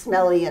very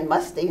smelly and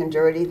musty and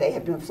dirty. They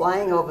had been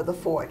flying over the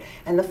fort.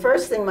 And the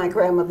first thing my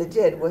grandmother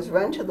did was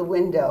run to the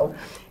window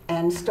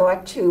and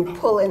start to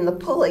pull in the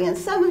pulley. And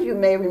some of you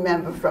may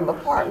remember from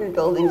apartment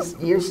buildings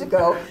years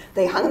ago,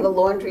 they hung the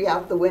laundry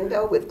out the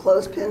window with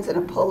clothespins and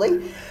a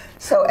pulley.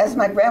 So as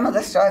my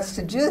grandmother starts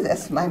to do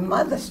this, my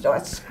mother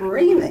starts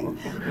screaming,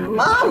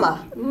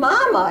 "Mama,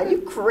 Mama, are you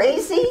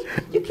crazy?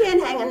 You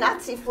can't hang a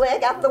Nazi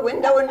flag out the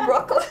window in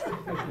Brooklyn."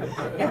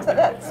 And so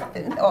that's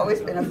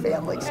always been a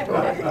family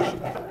story.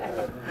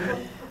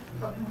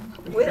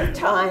 With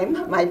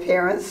time, my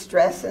parents'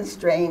 stress and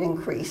strain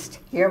increased.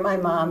 Here my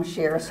mom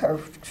shares her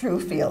true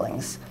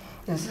feelings.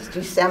 This is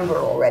December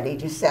already,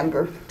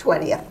 December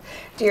 20th.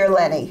 "Dear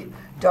Lenny,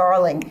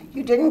 darling,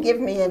 you didn't give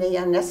me any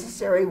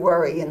unnecessary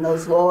worry in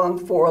those long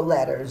 4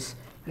 letters.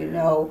 You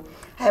know,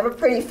 I have a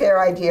pretty fair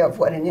idea of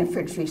what an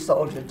infantry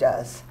soldier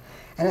does.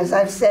 And as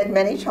I've said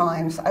many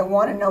times, I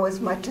want to know as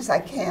much as I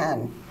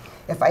can.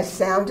 If I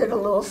sounded a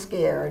little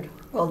scared,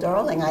 well,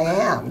 darling, I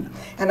am.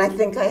 And I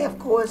think I have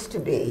cause to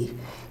be,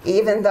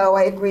 even though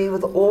I agree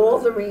with all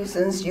the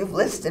reasons you've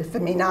listed for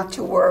me not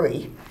to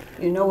worry.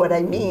 You know what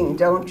I mean,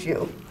 don't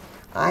you?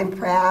 I'm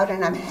proud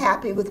and I'm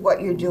happy with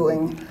what you're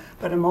doing,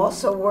 but I'm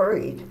also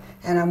worried,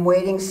 and I'm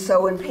waiting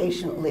so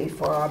impatiently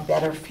for our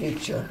better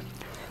future.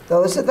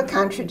 Those are the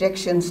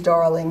contradictions,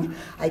 darling.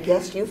 I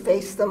guess you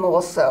face them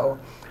also.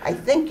 I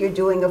think you're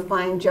doing a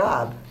fine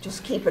job.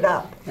 Just keep it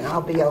up, and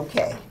I'll be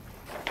okay."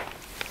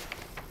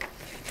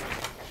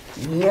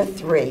 Year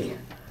 3,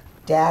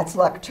 Dad's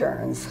luck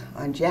turns.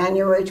 On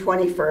January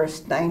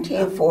 21st,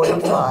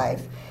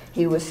 1945,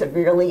 he was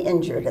severely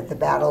injured at the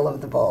Battle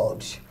of the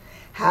Bulge.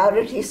 How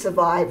did he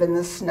survive in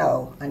the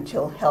snow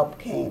until help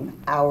came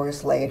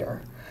hours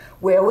later?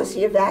 Where was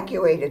he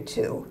evacuated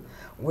to?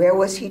 Where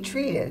was he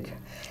treated?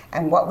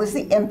 And what was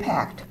the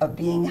impact of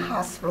being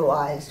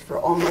hospitalized for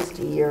almost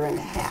a year and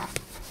a half?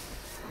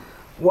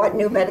 What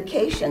new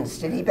medications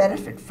did he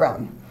benefit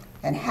from?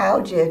 And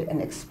how did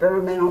an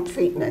experimental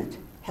treatment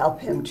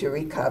help him to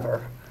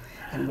recover?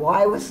 And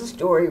why was the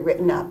story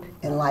written up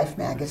in Life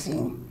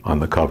magazine? On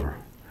the cover.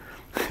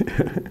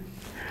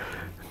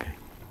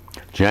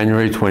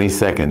 January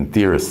 22nd,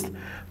 dearest,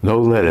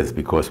 no letters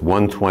because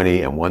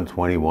 120 and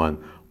 121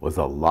 was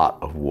a lot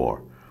of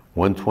war.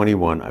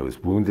 121, I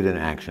was wounded in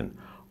action,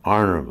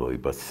 honorably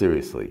but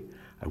seriously.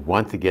 I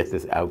want to get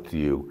this out to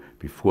you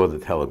before the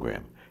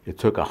telegram. It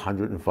took a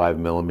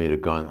 105mm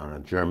gun on a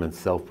German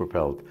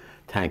self-propelled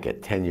tank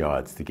at 10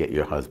 yards to get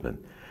your husband.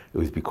 It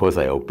was because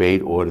I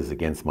obeyed orders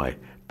against my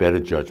better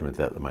judgment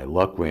that my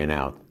luck ran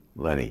out.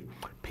 Lenny.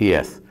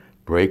 P.S.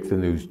 Break the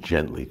news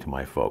gently to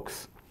my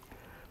folks.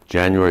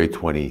 January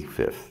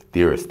 25th.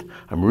 Dearest,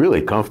 I'm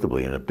really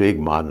comfortably in a big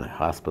modern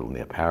hospital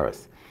near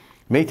Paris.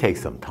 It may take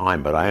some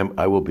time, but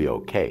I will be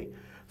okay.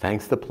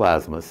 Thanks to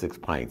plasma, 6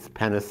 pints,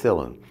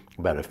 penicillin,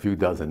 about a few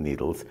dozen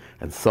needles,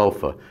 and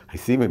sulfur, I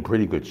seem in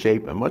pretty good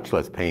shape and much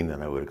less pain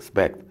than I would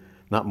expect,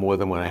 not more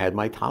than when I had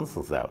my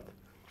tonsils out.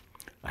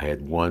 I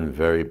had one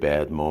very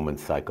bad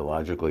moment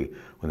psychologically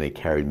when they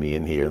carried me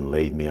in here and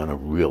laid me on a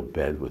real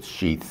bed with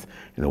sheets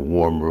in a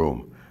warm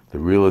room. The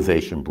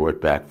realization brought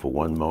back for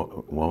one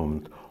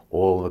moment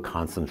all the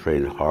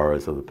concentrated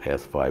horrors of the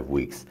past 5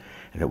 weeks,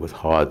 and it was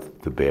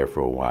hard to bear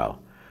for a while.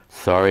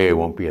 Sorry I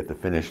won't be at the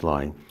finish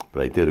line,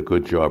 but I did a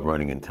good job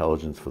running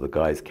intelligence for the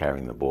guys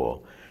carrying the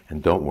ball.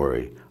 And don't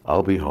worry,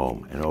 I'll be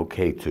home, and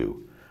okay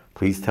too.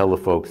 Please tell the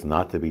folks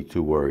not to be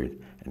too worried,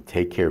 and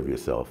take care of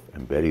yourself,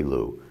 and Betty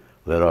Lou.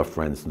 Let our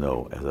friends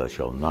know, as I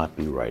shall not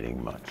be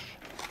writing much.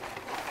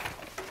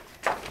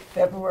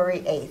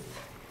 February 8th.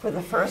 For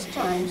the first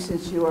time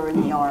since you are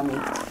in the Army,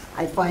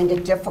 I find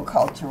it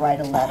difficult to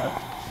write a letter.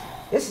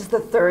 This is the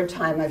 3rd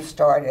time I've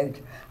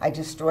started. I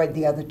destroyed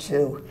the other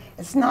 2.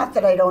 It's not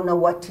that I don't know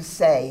what to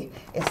say,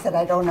 it's that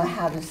I don't know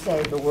how to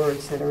say the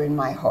words that are in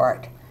my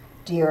heart.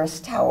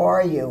 Dearest, how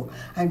are you?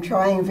 I'm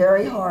trying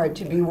very hard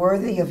to be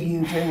worthy of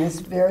you during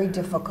this very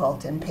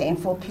difficult and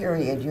painful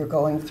period you're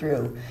going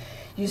through.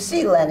 You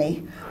see,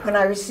 Lenny, when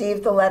I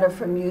received the letter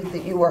from you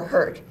that you were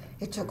hurt,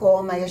 it took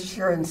all my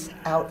assurance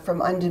out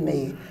from under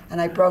me, and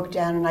I broke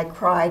down and I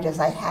cried as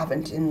I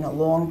haven't in a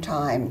long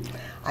time.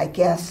 I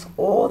guess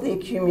all the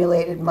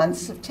accumulated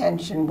months of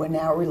tension were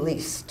now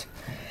released.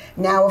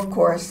 Now, of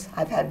course,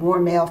 I've had more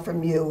mail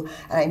from you,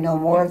 and I know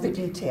more of the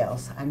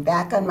details. I'm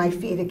back on my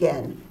feet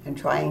again and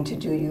trying to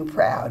do you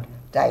proud.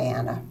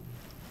 Diana.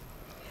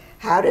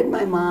 How did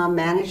my mom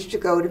manage to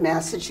go to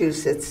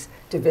Massachusetts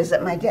to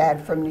visit my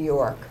dad from New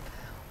York?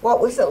 What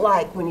was it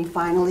like when he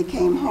finally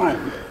came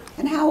home?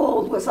 And how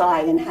old was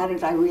I, and how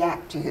did I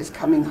react to his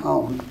coming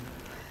home?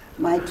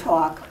 My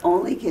talk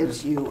only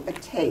gives you a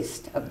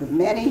taste of the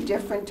many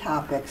different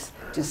topics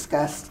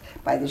discussed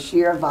by the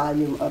sheer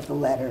volume of the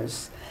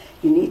letters.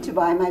 You need to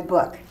buy my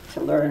book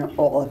to learn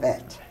all of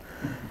it.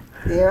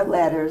 Their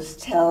letters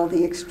tell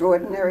the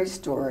extraordinary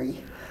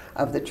story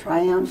of the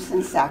triumphs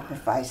and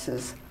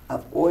sacrifices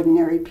of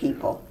ordinary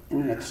people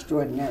in an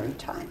extraordinary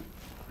time.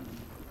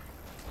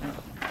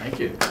 Thank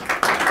you.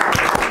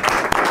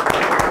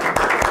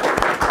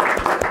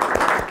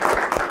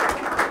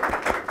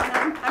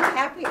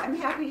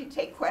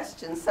 take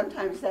questions.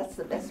 Sometimes that's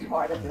the best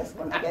part of this,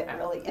 when we get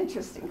really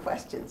interesting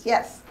questions.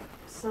 Yes?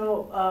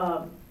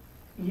 So,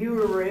 you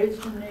were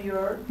raised in New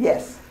York?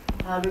 Yes.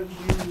 How did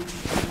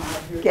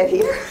you Get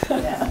here?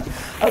 Yeah.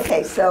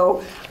 Okay,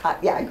 so,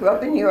 yeah, I grew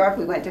up in New York.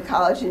 We went to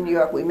college in New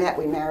York. We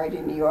married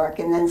in New York.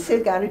 And then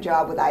Sid got a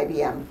job with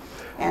IBM.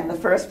 And the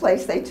first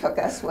place they took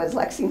us was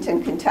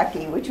Lexington,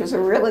 Kentucky, which was a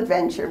real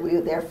adventure. We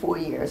were there 4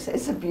 years.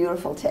 It's a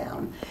beautiful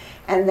town.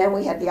 And then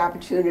we had the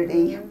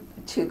opportunity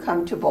to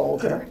come to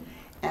Boulder.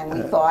 And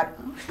we thought,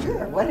 oh,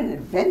 sure, what an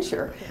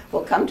adventure.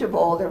 We'll come to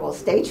Boulder, we'll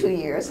stay 2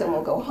 years, and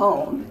we'll go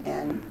home.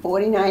 And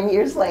 49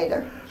 years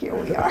later, here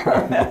we are,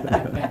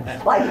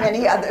 like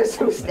many others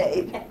who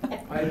stayed.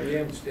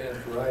 IBM stands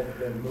for I've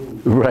been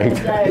moved. Right.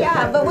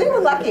 Yeah, but we were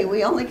lucky.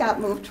 We only got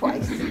moved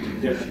twice.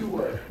 Yes, you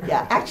were.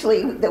 Yeah,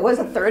 actually, there was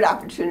a third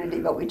opportunity,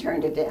 but we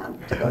turned it down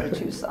to go to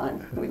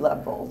Tucson. We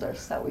love Boulder,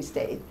 so we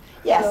stayed.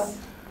 Yes?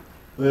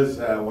 Liz,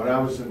 when I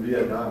was in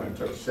Vietnam, it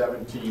took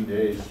 17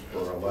 days for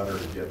a letter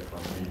to get from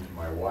me to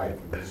my wife,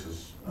 and this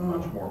is a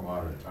much more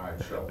modern time,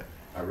 so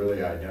I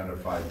really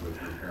identified with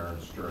your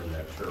parents during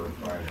that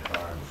terrifying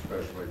time,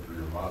 especially for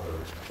your mother,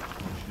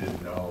 which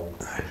didn't know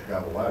that you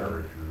got a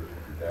letter if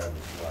your dad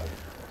was alive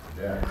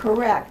dead.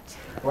 Correct.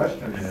 The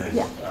question is,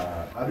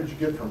 Yeah. how did you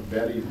get from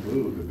Betty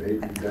Lou, the baby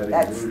Betty Lou,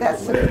 to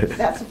Liz?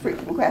 That's a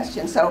frequent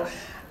question. So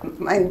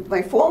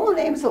my formal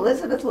name is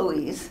Elizabeth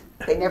Louise.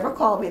 They never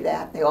called me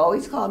that. They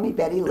always called me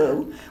Betty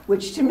Lou,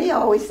 which to me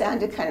always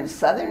sounded kind of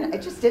Southern.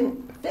 It just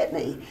didn't fit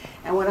me.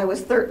 And when I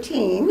was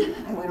 13,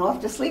 I went off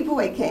to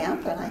sleepaway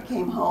camp, and I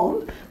came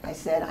home. I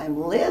said, I'm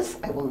Liz.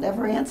 I will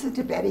never answer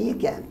to Betty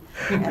again.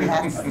 And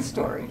that's the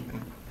story.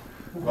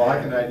 Well, I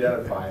can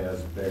identify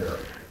as Bear.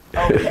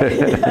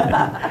 Okay.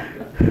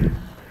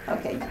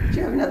 Okay. Do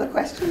you have another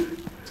question?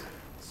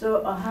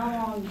 So, how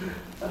long did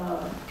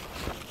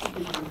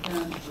your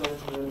parents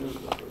live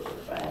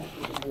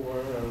after the war,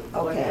 or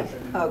what Okay,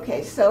 happened?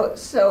 okay.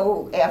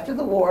 So after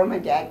the war, my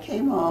dad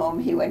came home.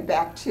 He went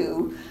back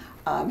to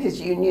his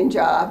union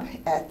job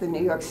at the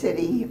New York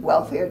City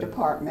Welfare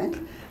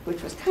Department,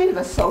 which was kind of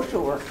a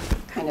social work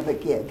kind of a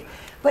gig.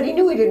 But he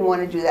knew he didn't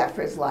want to do that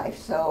for his life.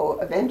 So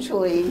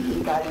eventually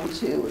he got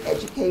into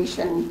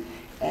education,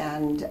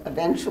 and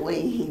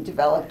eventually he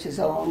developed his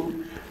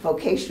own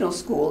vocational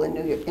school in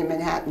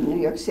Manhattan, New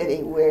York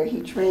City, where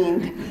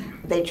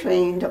they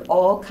trained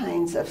all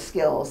kinds of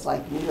skills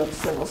like New York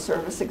civil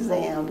service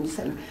exams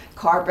and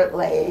carpet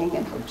laying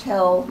and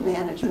hotel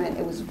management.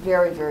 It was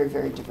very, very,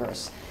 very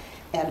diverse.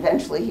 And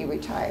eventually he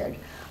retired.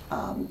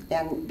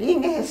 And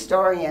being a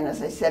historian,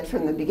 as I said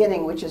from the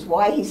beginning, which is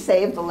why he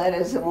saved the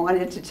letters and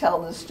wanted to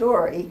tell the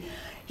story,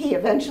 he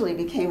eventually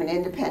became an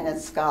independent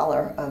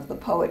scholar of the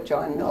poet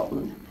John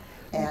Milton.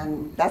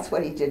 And that's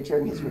what he did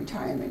during his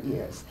retirement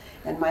years.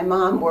 And my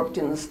mom worked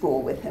in the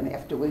school with him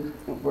after we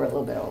were a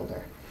little bit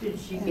older. Did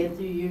she get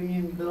the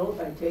union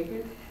built, I take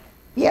it?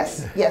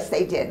 Yes, yes,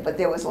 they did, but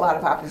there was a lot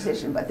of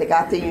opposition, but they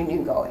got the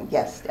union going.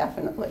 Yes,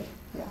 definitely,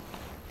 yeah.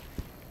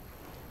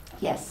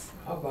 Yes,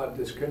 How about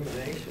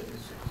discrimination?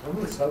 Some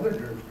of the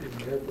Southerners didn't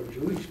care for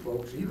Jewish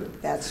folks either.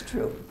 that's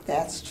true,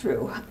 that's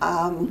true.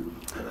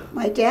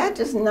 My dad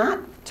does not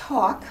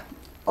talk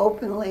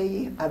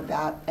openly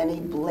about any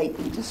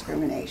blatant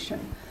discrimination.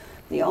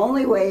 The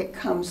only way it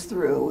comes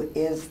through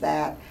is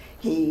that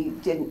he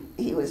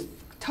was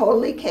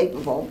totally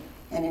capable,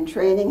 and in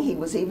training he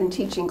was even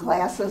teaching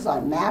classes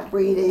on map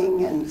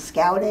reading and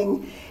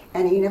scouting,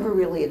 and he never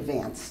really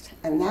advanced.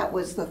 And that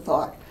was the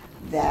thought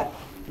that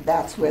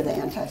that's where the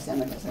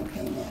anti-Semitism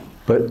came in.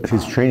 But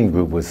his training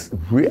group was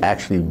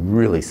actually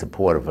really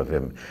supportive of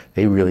him.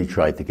 They really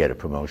tried to get a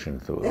promotion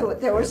through.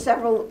 There were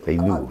several They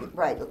knew.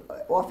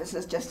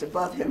 officers just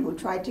above him who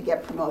tried to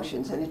get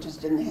promotions, and it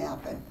just didn't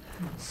happen.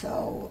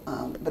 So,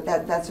 but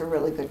that's a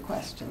really good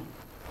question.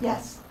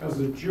 Yes? As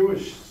a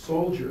Jewish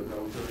soldier,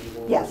 though, during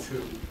World Yes.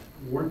 War II,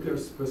 weren't there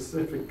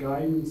specific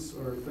guidance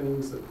or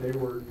things that they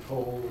were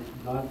told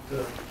not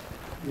to,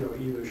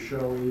 either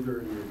show either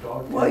in your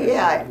dog tag Well, or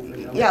yeah,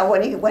 anything else? yeah.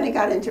 When he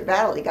got into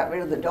battle, he got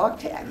rid of the dog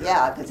tag.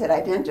 Yeah, because it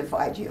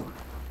identified you.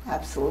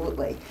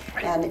 Absolutely.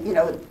 And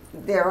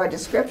there are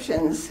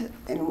descriptions.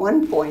 In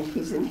one point,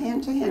 he's in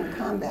hand-to-hand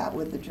combat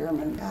with the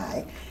German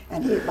guy,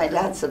 and my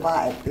dad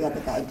survived. The other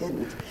guy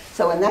didn't.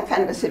 So in that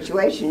kind of a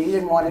situation, you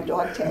didn't want a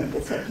dog tag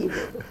that said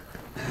Hebrew.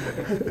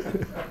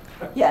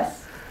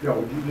 Yes. Yeah,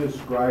 would you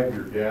describe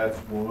your dad's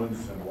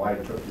wounds and why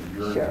it took a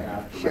year and a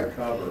half to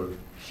recover?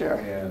 Sure.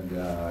 And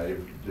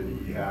did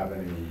he have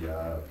any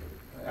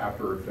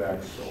after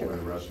effects over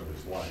the rest of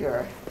his life?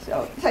 Sure.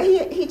 So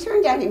he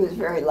turned out he was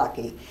very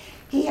lucky.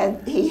 He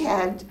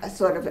had a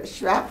sort of a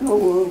shrapnel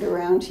wound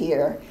around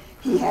here.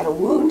 He had a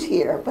wound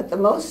here, but the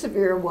most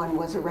severe one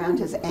was around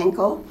his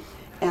ankle,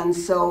 and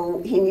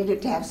so he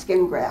needed to have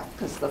skin graft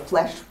because the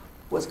flesh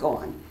was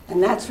gone.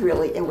 And that's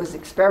really, it was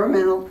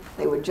experimental.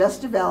 They were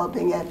just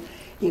developing it.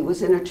 He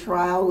was in a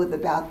trial with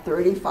about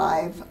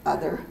 35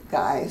 other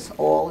guys,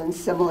 all in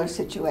similar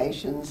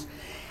situations.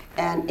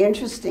 And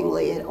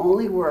interestingly, it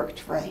only worked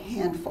for a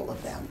handful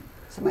of them.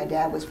 So my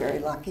dad was very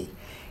lucky.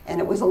 And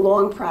it was a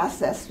long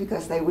process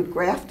because they would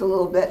graft a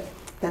little bit,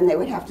 then they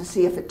would have to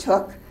see if it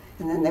took,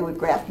 and then they would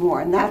graft more.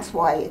 And that's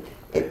why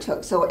it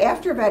took. So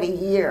after about a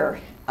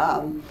year,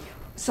 and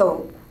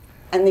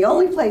the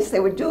only place they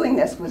were doing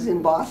this was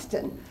in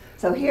Boston.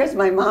 So here's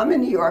my mom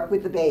in New York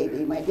with the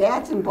baby. My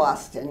dad's in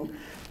Boston.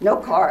 No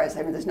cars.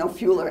 I mean, there's no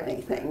fuel or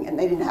anything, and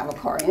they didn't have a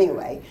car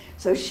anyway.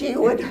 So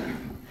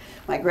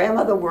my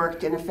grandmother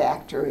worked in a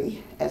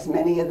factory, as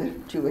many of the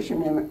Jewish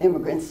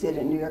immigrants did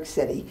in New York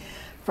City.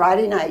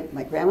 Friday night,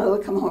 my grandmother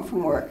would come home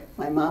from work.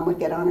 My mom would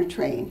get on a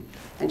train,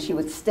 and she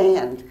would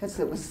stand because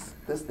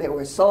there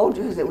were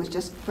soldiers. It was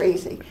just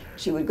crazy.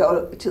 She would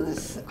go to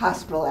this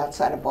hospital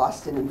outside of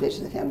Boston and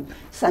visit him.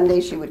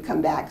 Sunday, she would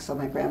come back so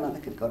my grandmother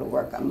could go to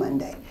work on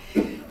Monday.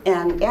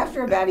 And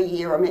after about a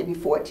year, or maybe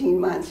 14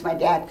 months, my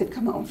dad could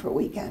come home for a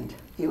weekend.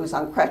 He was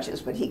on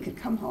crutches, but he could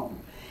come home.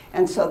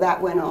 And so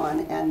that went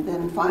on, and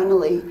then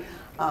finally,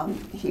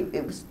 he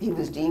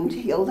was deemed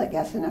healed, I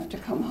guess, enough to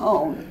come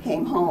home. He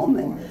came home,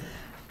 and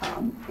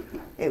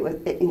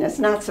it's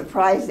not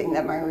surprising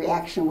that my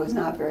reaction was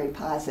not very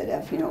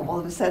positive. You know, all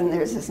of a sudden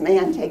there's this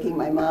man taking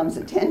my mom's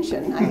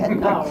attention. I had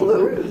no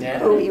clue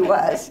who he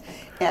was.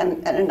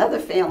 And another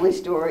family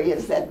story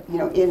is that, you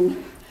know,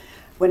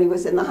 when he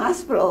was in the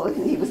hospital,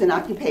 he was in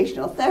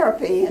occupational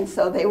therapy, and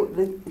so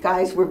the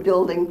guys were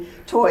building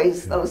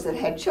toys, those that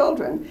had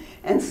children.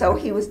 And so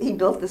he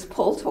built this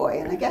pull toy,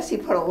 and I guess he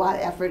put a lot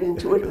of effort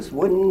into it. It was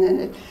wooden, and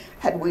it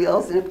had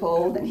wheels, and it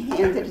pulled, and he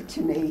handed it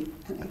to me,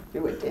 and I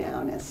threw it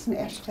down and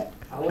smashed it.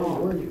 How old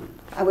were you?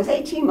 I was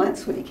 18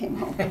 months when he came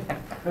home.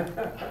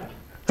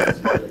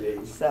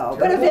 So,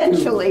 but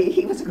eventually,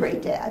 he was a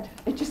great dad.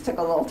 It just took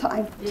a little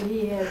time. Did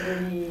he have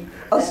any?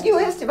 Oh, you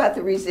asked about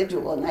the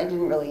residual, and I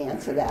didn't really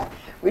answer that.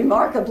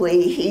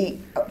 Remarkably,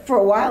 for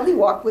a while, he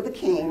walked with a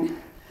cane,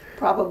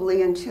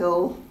 probably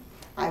until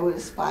I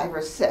was 5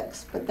 or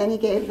 6. But then he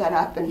gave that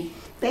up, and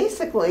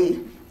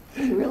basically,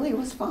 he really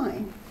was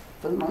fine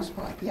for the most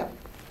part. Yep.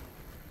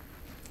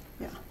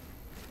 Yeah.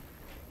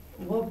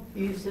 What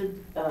you said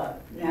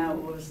now,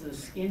 was the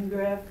skin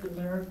graft the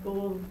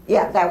miracle?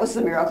 Yeah, that was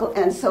the miracle.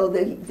 And so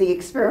the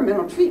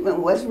experimental treatment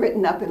was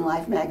written up in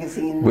Life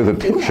magazine. With a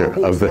picture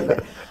of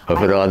it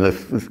on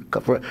the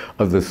cover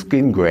of the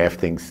skin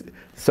grafting,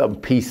 some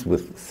piece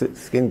with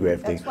skin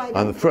grafting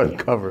on the front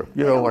cover.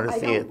 You don't want to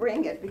see it. I don't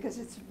bring it because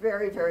it's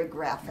very, very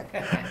graphic,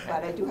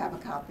 but I do have a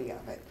copy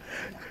of it.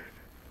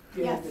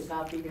 Do you have the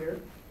copy here?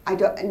 I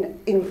don't,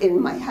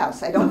 in my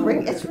house. I don't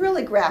bring, it's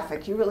really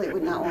graphic. You really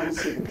would not want to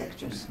see the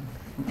pictures.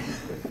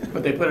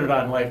 But they put it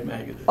on Life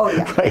magazine. Oh,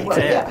 yeah. Right. Well,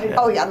 yeah. Yeah.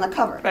 Oh, yeah, on the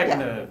cover. Back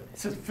yeah. in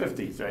the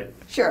 50s, right?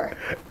 Sure,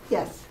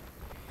 yes.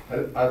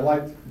 I'd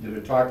like you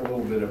to talk a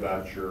little bit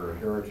about your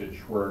heritage,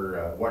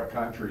 what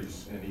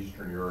countries in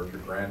Eastern Europe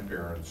your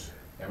grandparents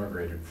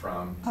emigrated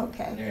from.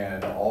 Okay.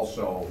 And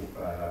also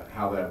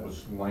how that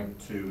was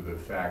linked to the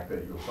fact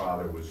that your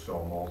father was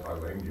so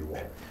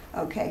multilingual.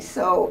 Okay,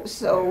 so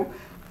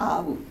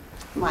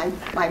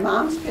my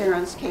mom's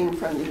parents came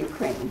from the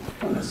Ukraine,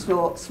 from a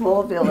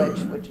small village,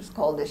 which is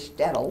called a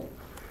shtetl,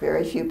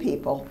 very few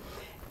people.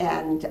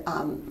 And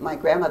my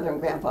grandmother and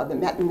grandfather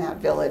met in that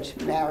village,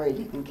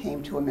 married, and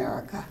came to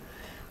America.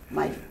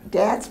 My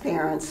dad's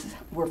parents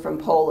were from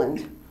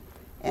Poland,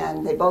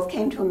 and they both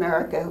came to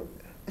America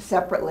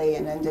separately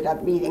and ended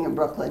up meeting in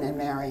Brooklyn and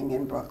marrying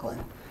in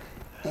Brooklyn.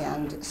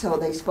 And so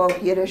they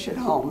spoke Yiddish at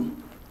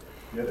home.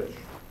 Yiddish.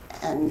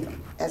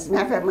 And as a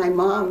matter of fact, my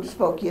mom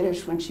spoke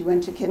Yiddish when she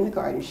went to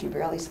kindergarten. She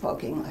barely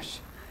spoke English.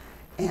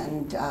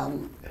 And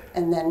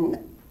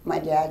then my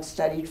dad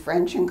studied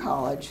French in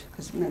college,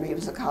 because remember, he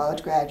was a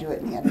college graduate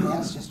and he had a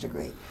master's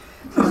degree.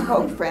 So he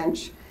spoke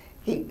French.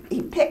 He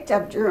picked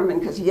up German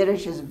because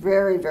Yiddish is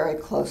very, very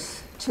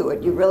close to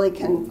it. You really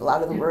can, a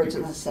lot of the words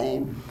are the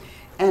same.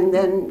 And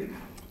then,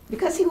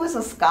 because he was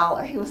a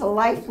scholar, he was a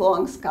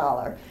lifelong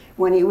scholar,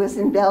 when he was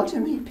in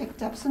Belgium, he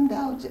picked up some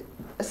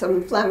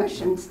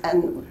Flemish and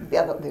the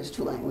other, there's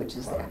 2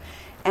 languages there.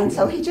 And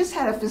so he just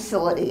had a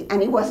facility,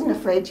 and he wasn't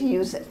afraid to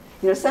use it.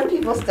 You know, some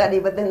people study,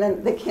 but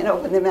then they can't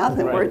open their mouth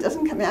and the word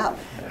doesn't come out.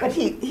 But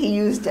he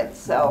used it,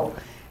 so,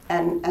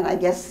 and I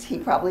guess he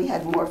probably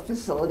had more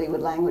facility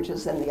with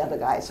languages than the other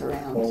guys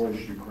around.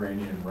 Polish,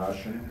 Ukrainian,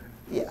 Russian?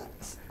 Yeah.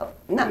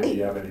 Did he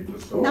have any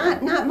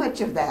facility? Not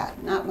much of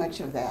that, not much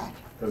of that.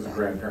 Because the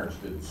grandparents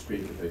didn't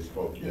speak it, they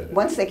spoke Yiddish.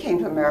 Once they came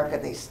to America,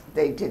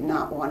 they did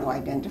not want to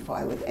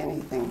identify with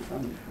anything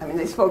from, I mean,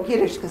 they spoke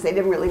Yiddish because they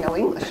didn't really know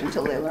English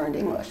until they learned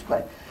English.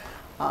 But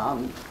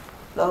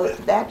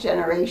that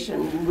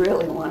generation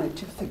really wanted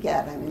to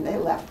forget. I mean, they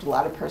left a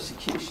lot of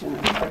persecution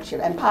and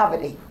hardship and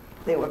poverty.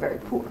 They were very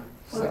poor.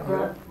 So.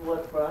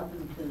 What brought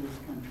them to this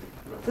country?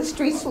 The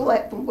streets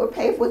were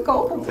paved with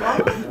gold.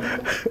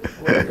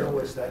 What year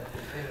was that?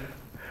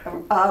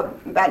 About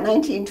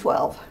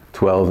 1912.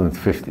 12 and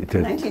 50.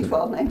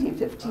 1912,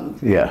 1915.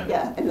 Yeah.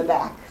 Yeah, in the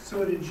back.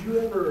 So did you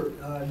ever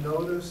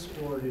notice,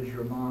 or did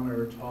your mom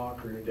ever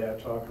talk, or your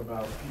dad talk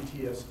about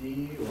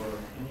PTSD or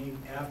any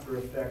after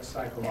effects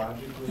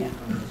psychologically? Yeah.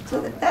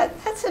 So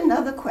that's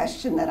another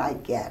question that I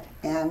get.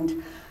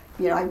 And,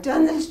 you know, I've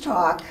done this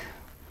talk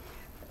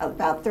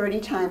about 30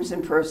 times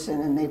in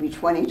person and maybe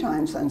 20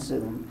 times on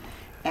Zoom.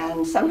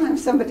 And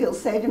sometimes somebody will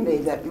say to me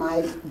that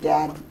my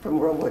dad from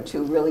World War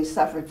II really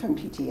suffered from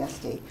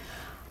PTSD.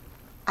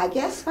 I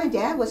guess my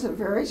dad was a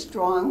very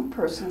strong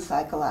person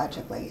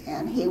psychologically,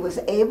 and he was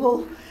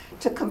able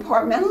to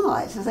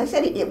compartmentalize. As I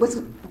said, it was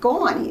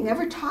gone. He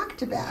never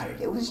talked about it.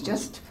 It was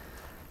just,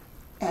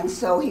 and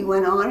so he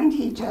went on and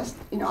he just,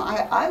 you know,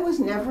 I was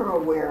never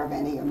aware of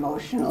any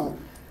emotional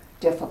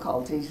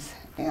difficulties.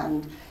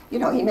 And, you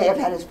know, he may have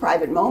had his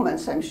private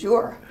moments, I'm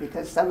sure,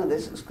 because some of the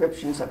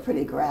descriptions are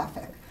pretty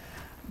graphic.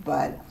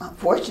 But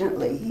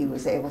fortunately, he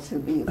was able to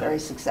be a very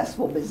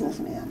successful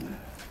businessman.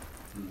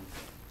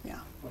 Yeah.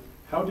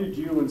 How did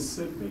you and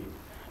Sid meet?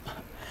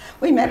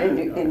 We met in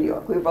New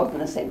York. We were both in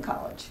the same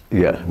college.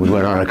 Yeah, we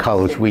went on a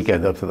college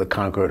weekend up to the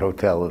Concord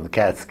Hotel in the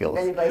Catskills.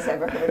 If anybody's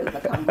ever heard of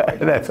the Concord.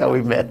 That's how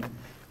we met.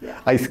 Yeah.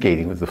 Ice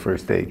skating was the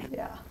first date.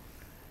 Yeah.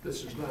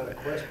 This is not a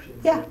question.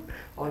 Yeah.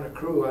 On a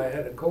crew, I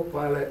had a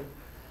co-pilot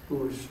who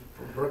was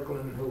from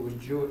Brooklyn, who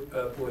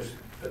was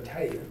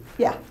Italian,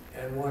 Yeah.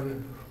 and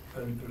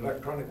an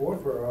electronic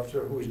warfare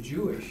officer who was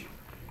Jewish.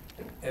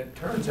 And it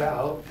turns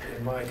out,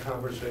 in my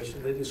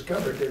conversation, they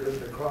discovered they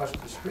lived across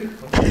the street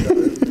from each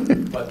other,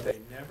 but they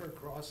never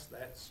crossed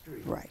that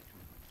street. Right.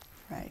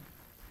 Right.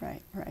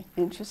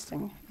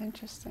 Interesting.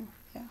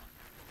 Yeah.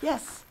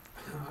 Yes.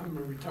 I'm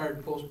a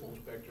retired postal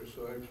inspector,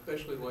 so I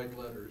especially like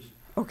letters.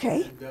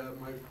 Okay. And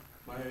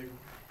my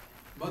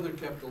mother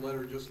kept a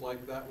letter just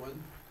like that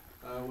one.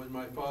 When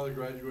my father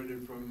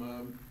graduated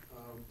from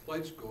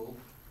flight school,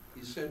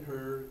 he sent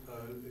her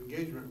an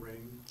engagement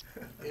ring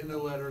in a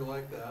letter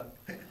like that.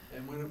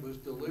 And when it was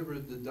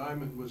delivered, the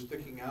diamond was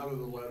sticking out of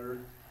the letter,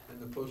 and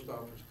the post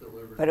office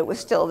delivered it. But it was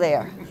still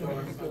there. So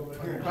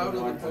I'm proud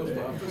of the post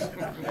office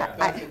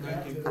back in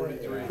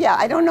 1943. Yeah,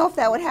 I don't know if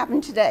that would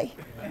happen today.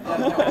 No, I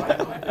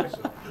don't think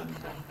so.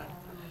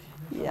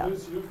 Yeah.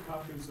 Liz, you have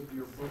copies of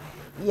your book?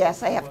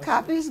 Yes, I have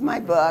copies of my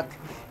book.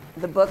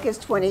 The book is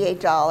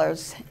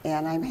 $28,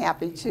 and I'm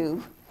happy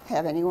to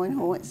have anyone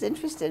who is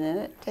interested in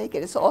it take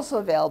it. It's also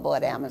available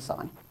at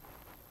Amazon.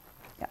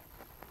 Yeah.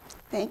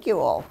 Thank you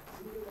all.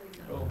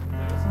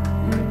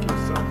 Thank you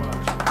so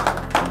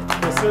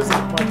much. This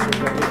isn't much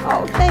of a...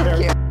 Oh,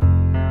 thank you.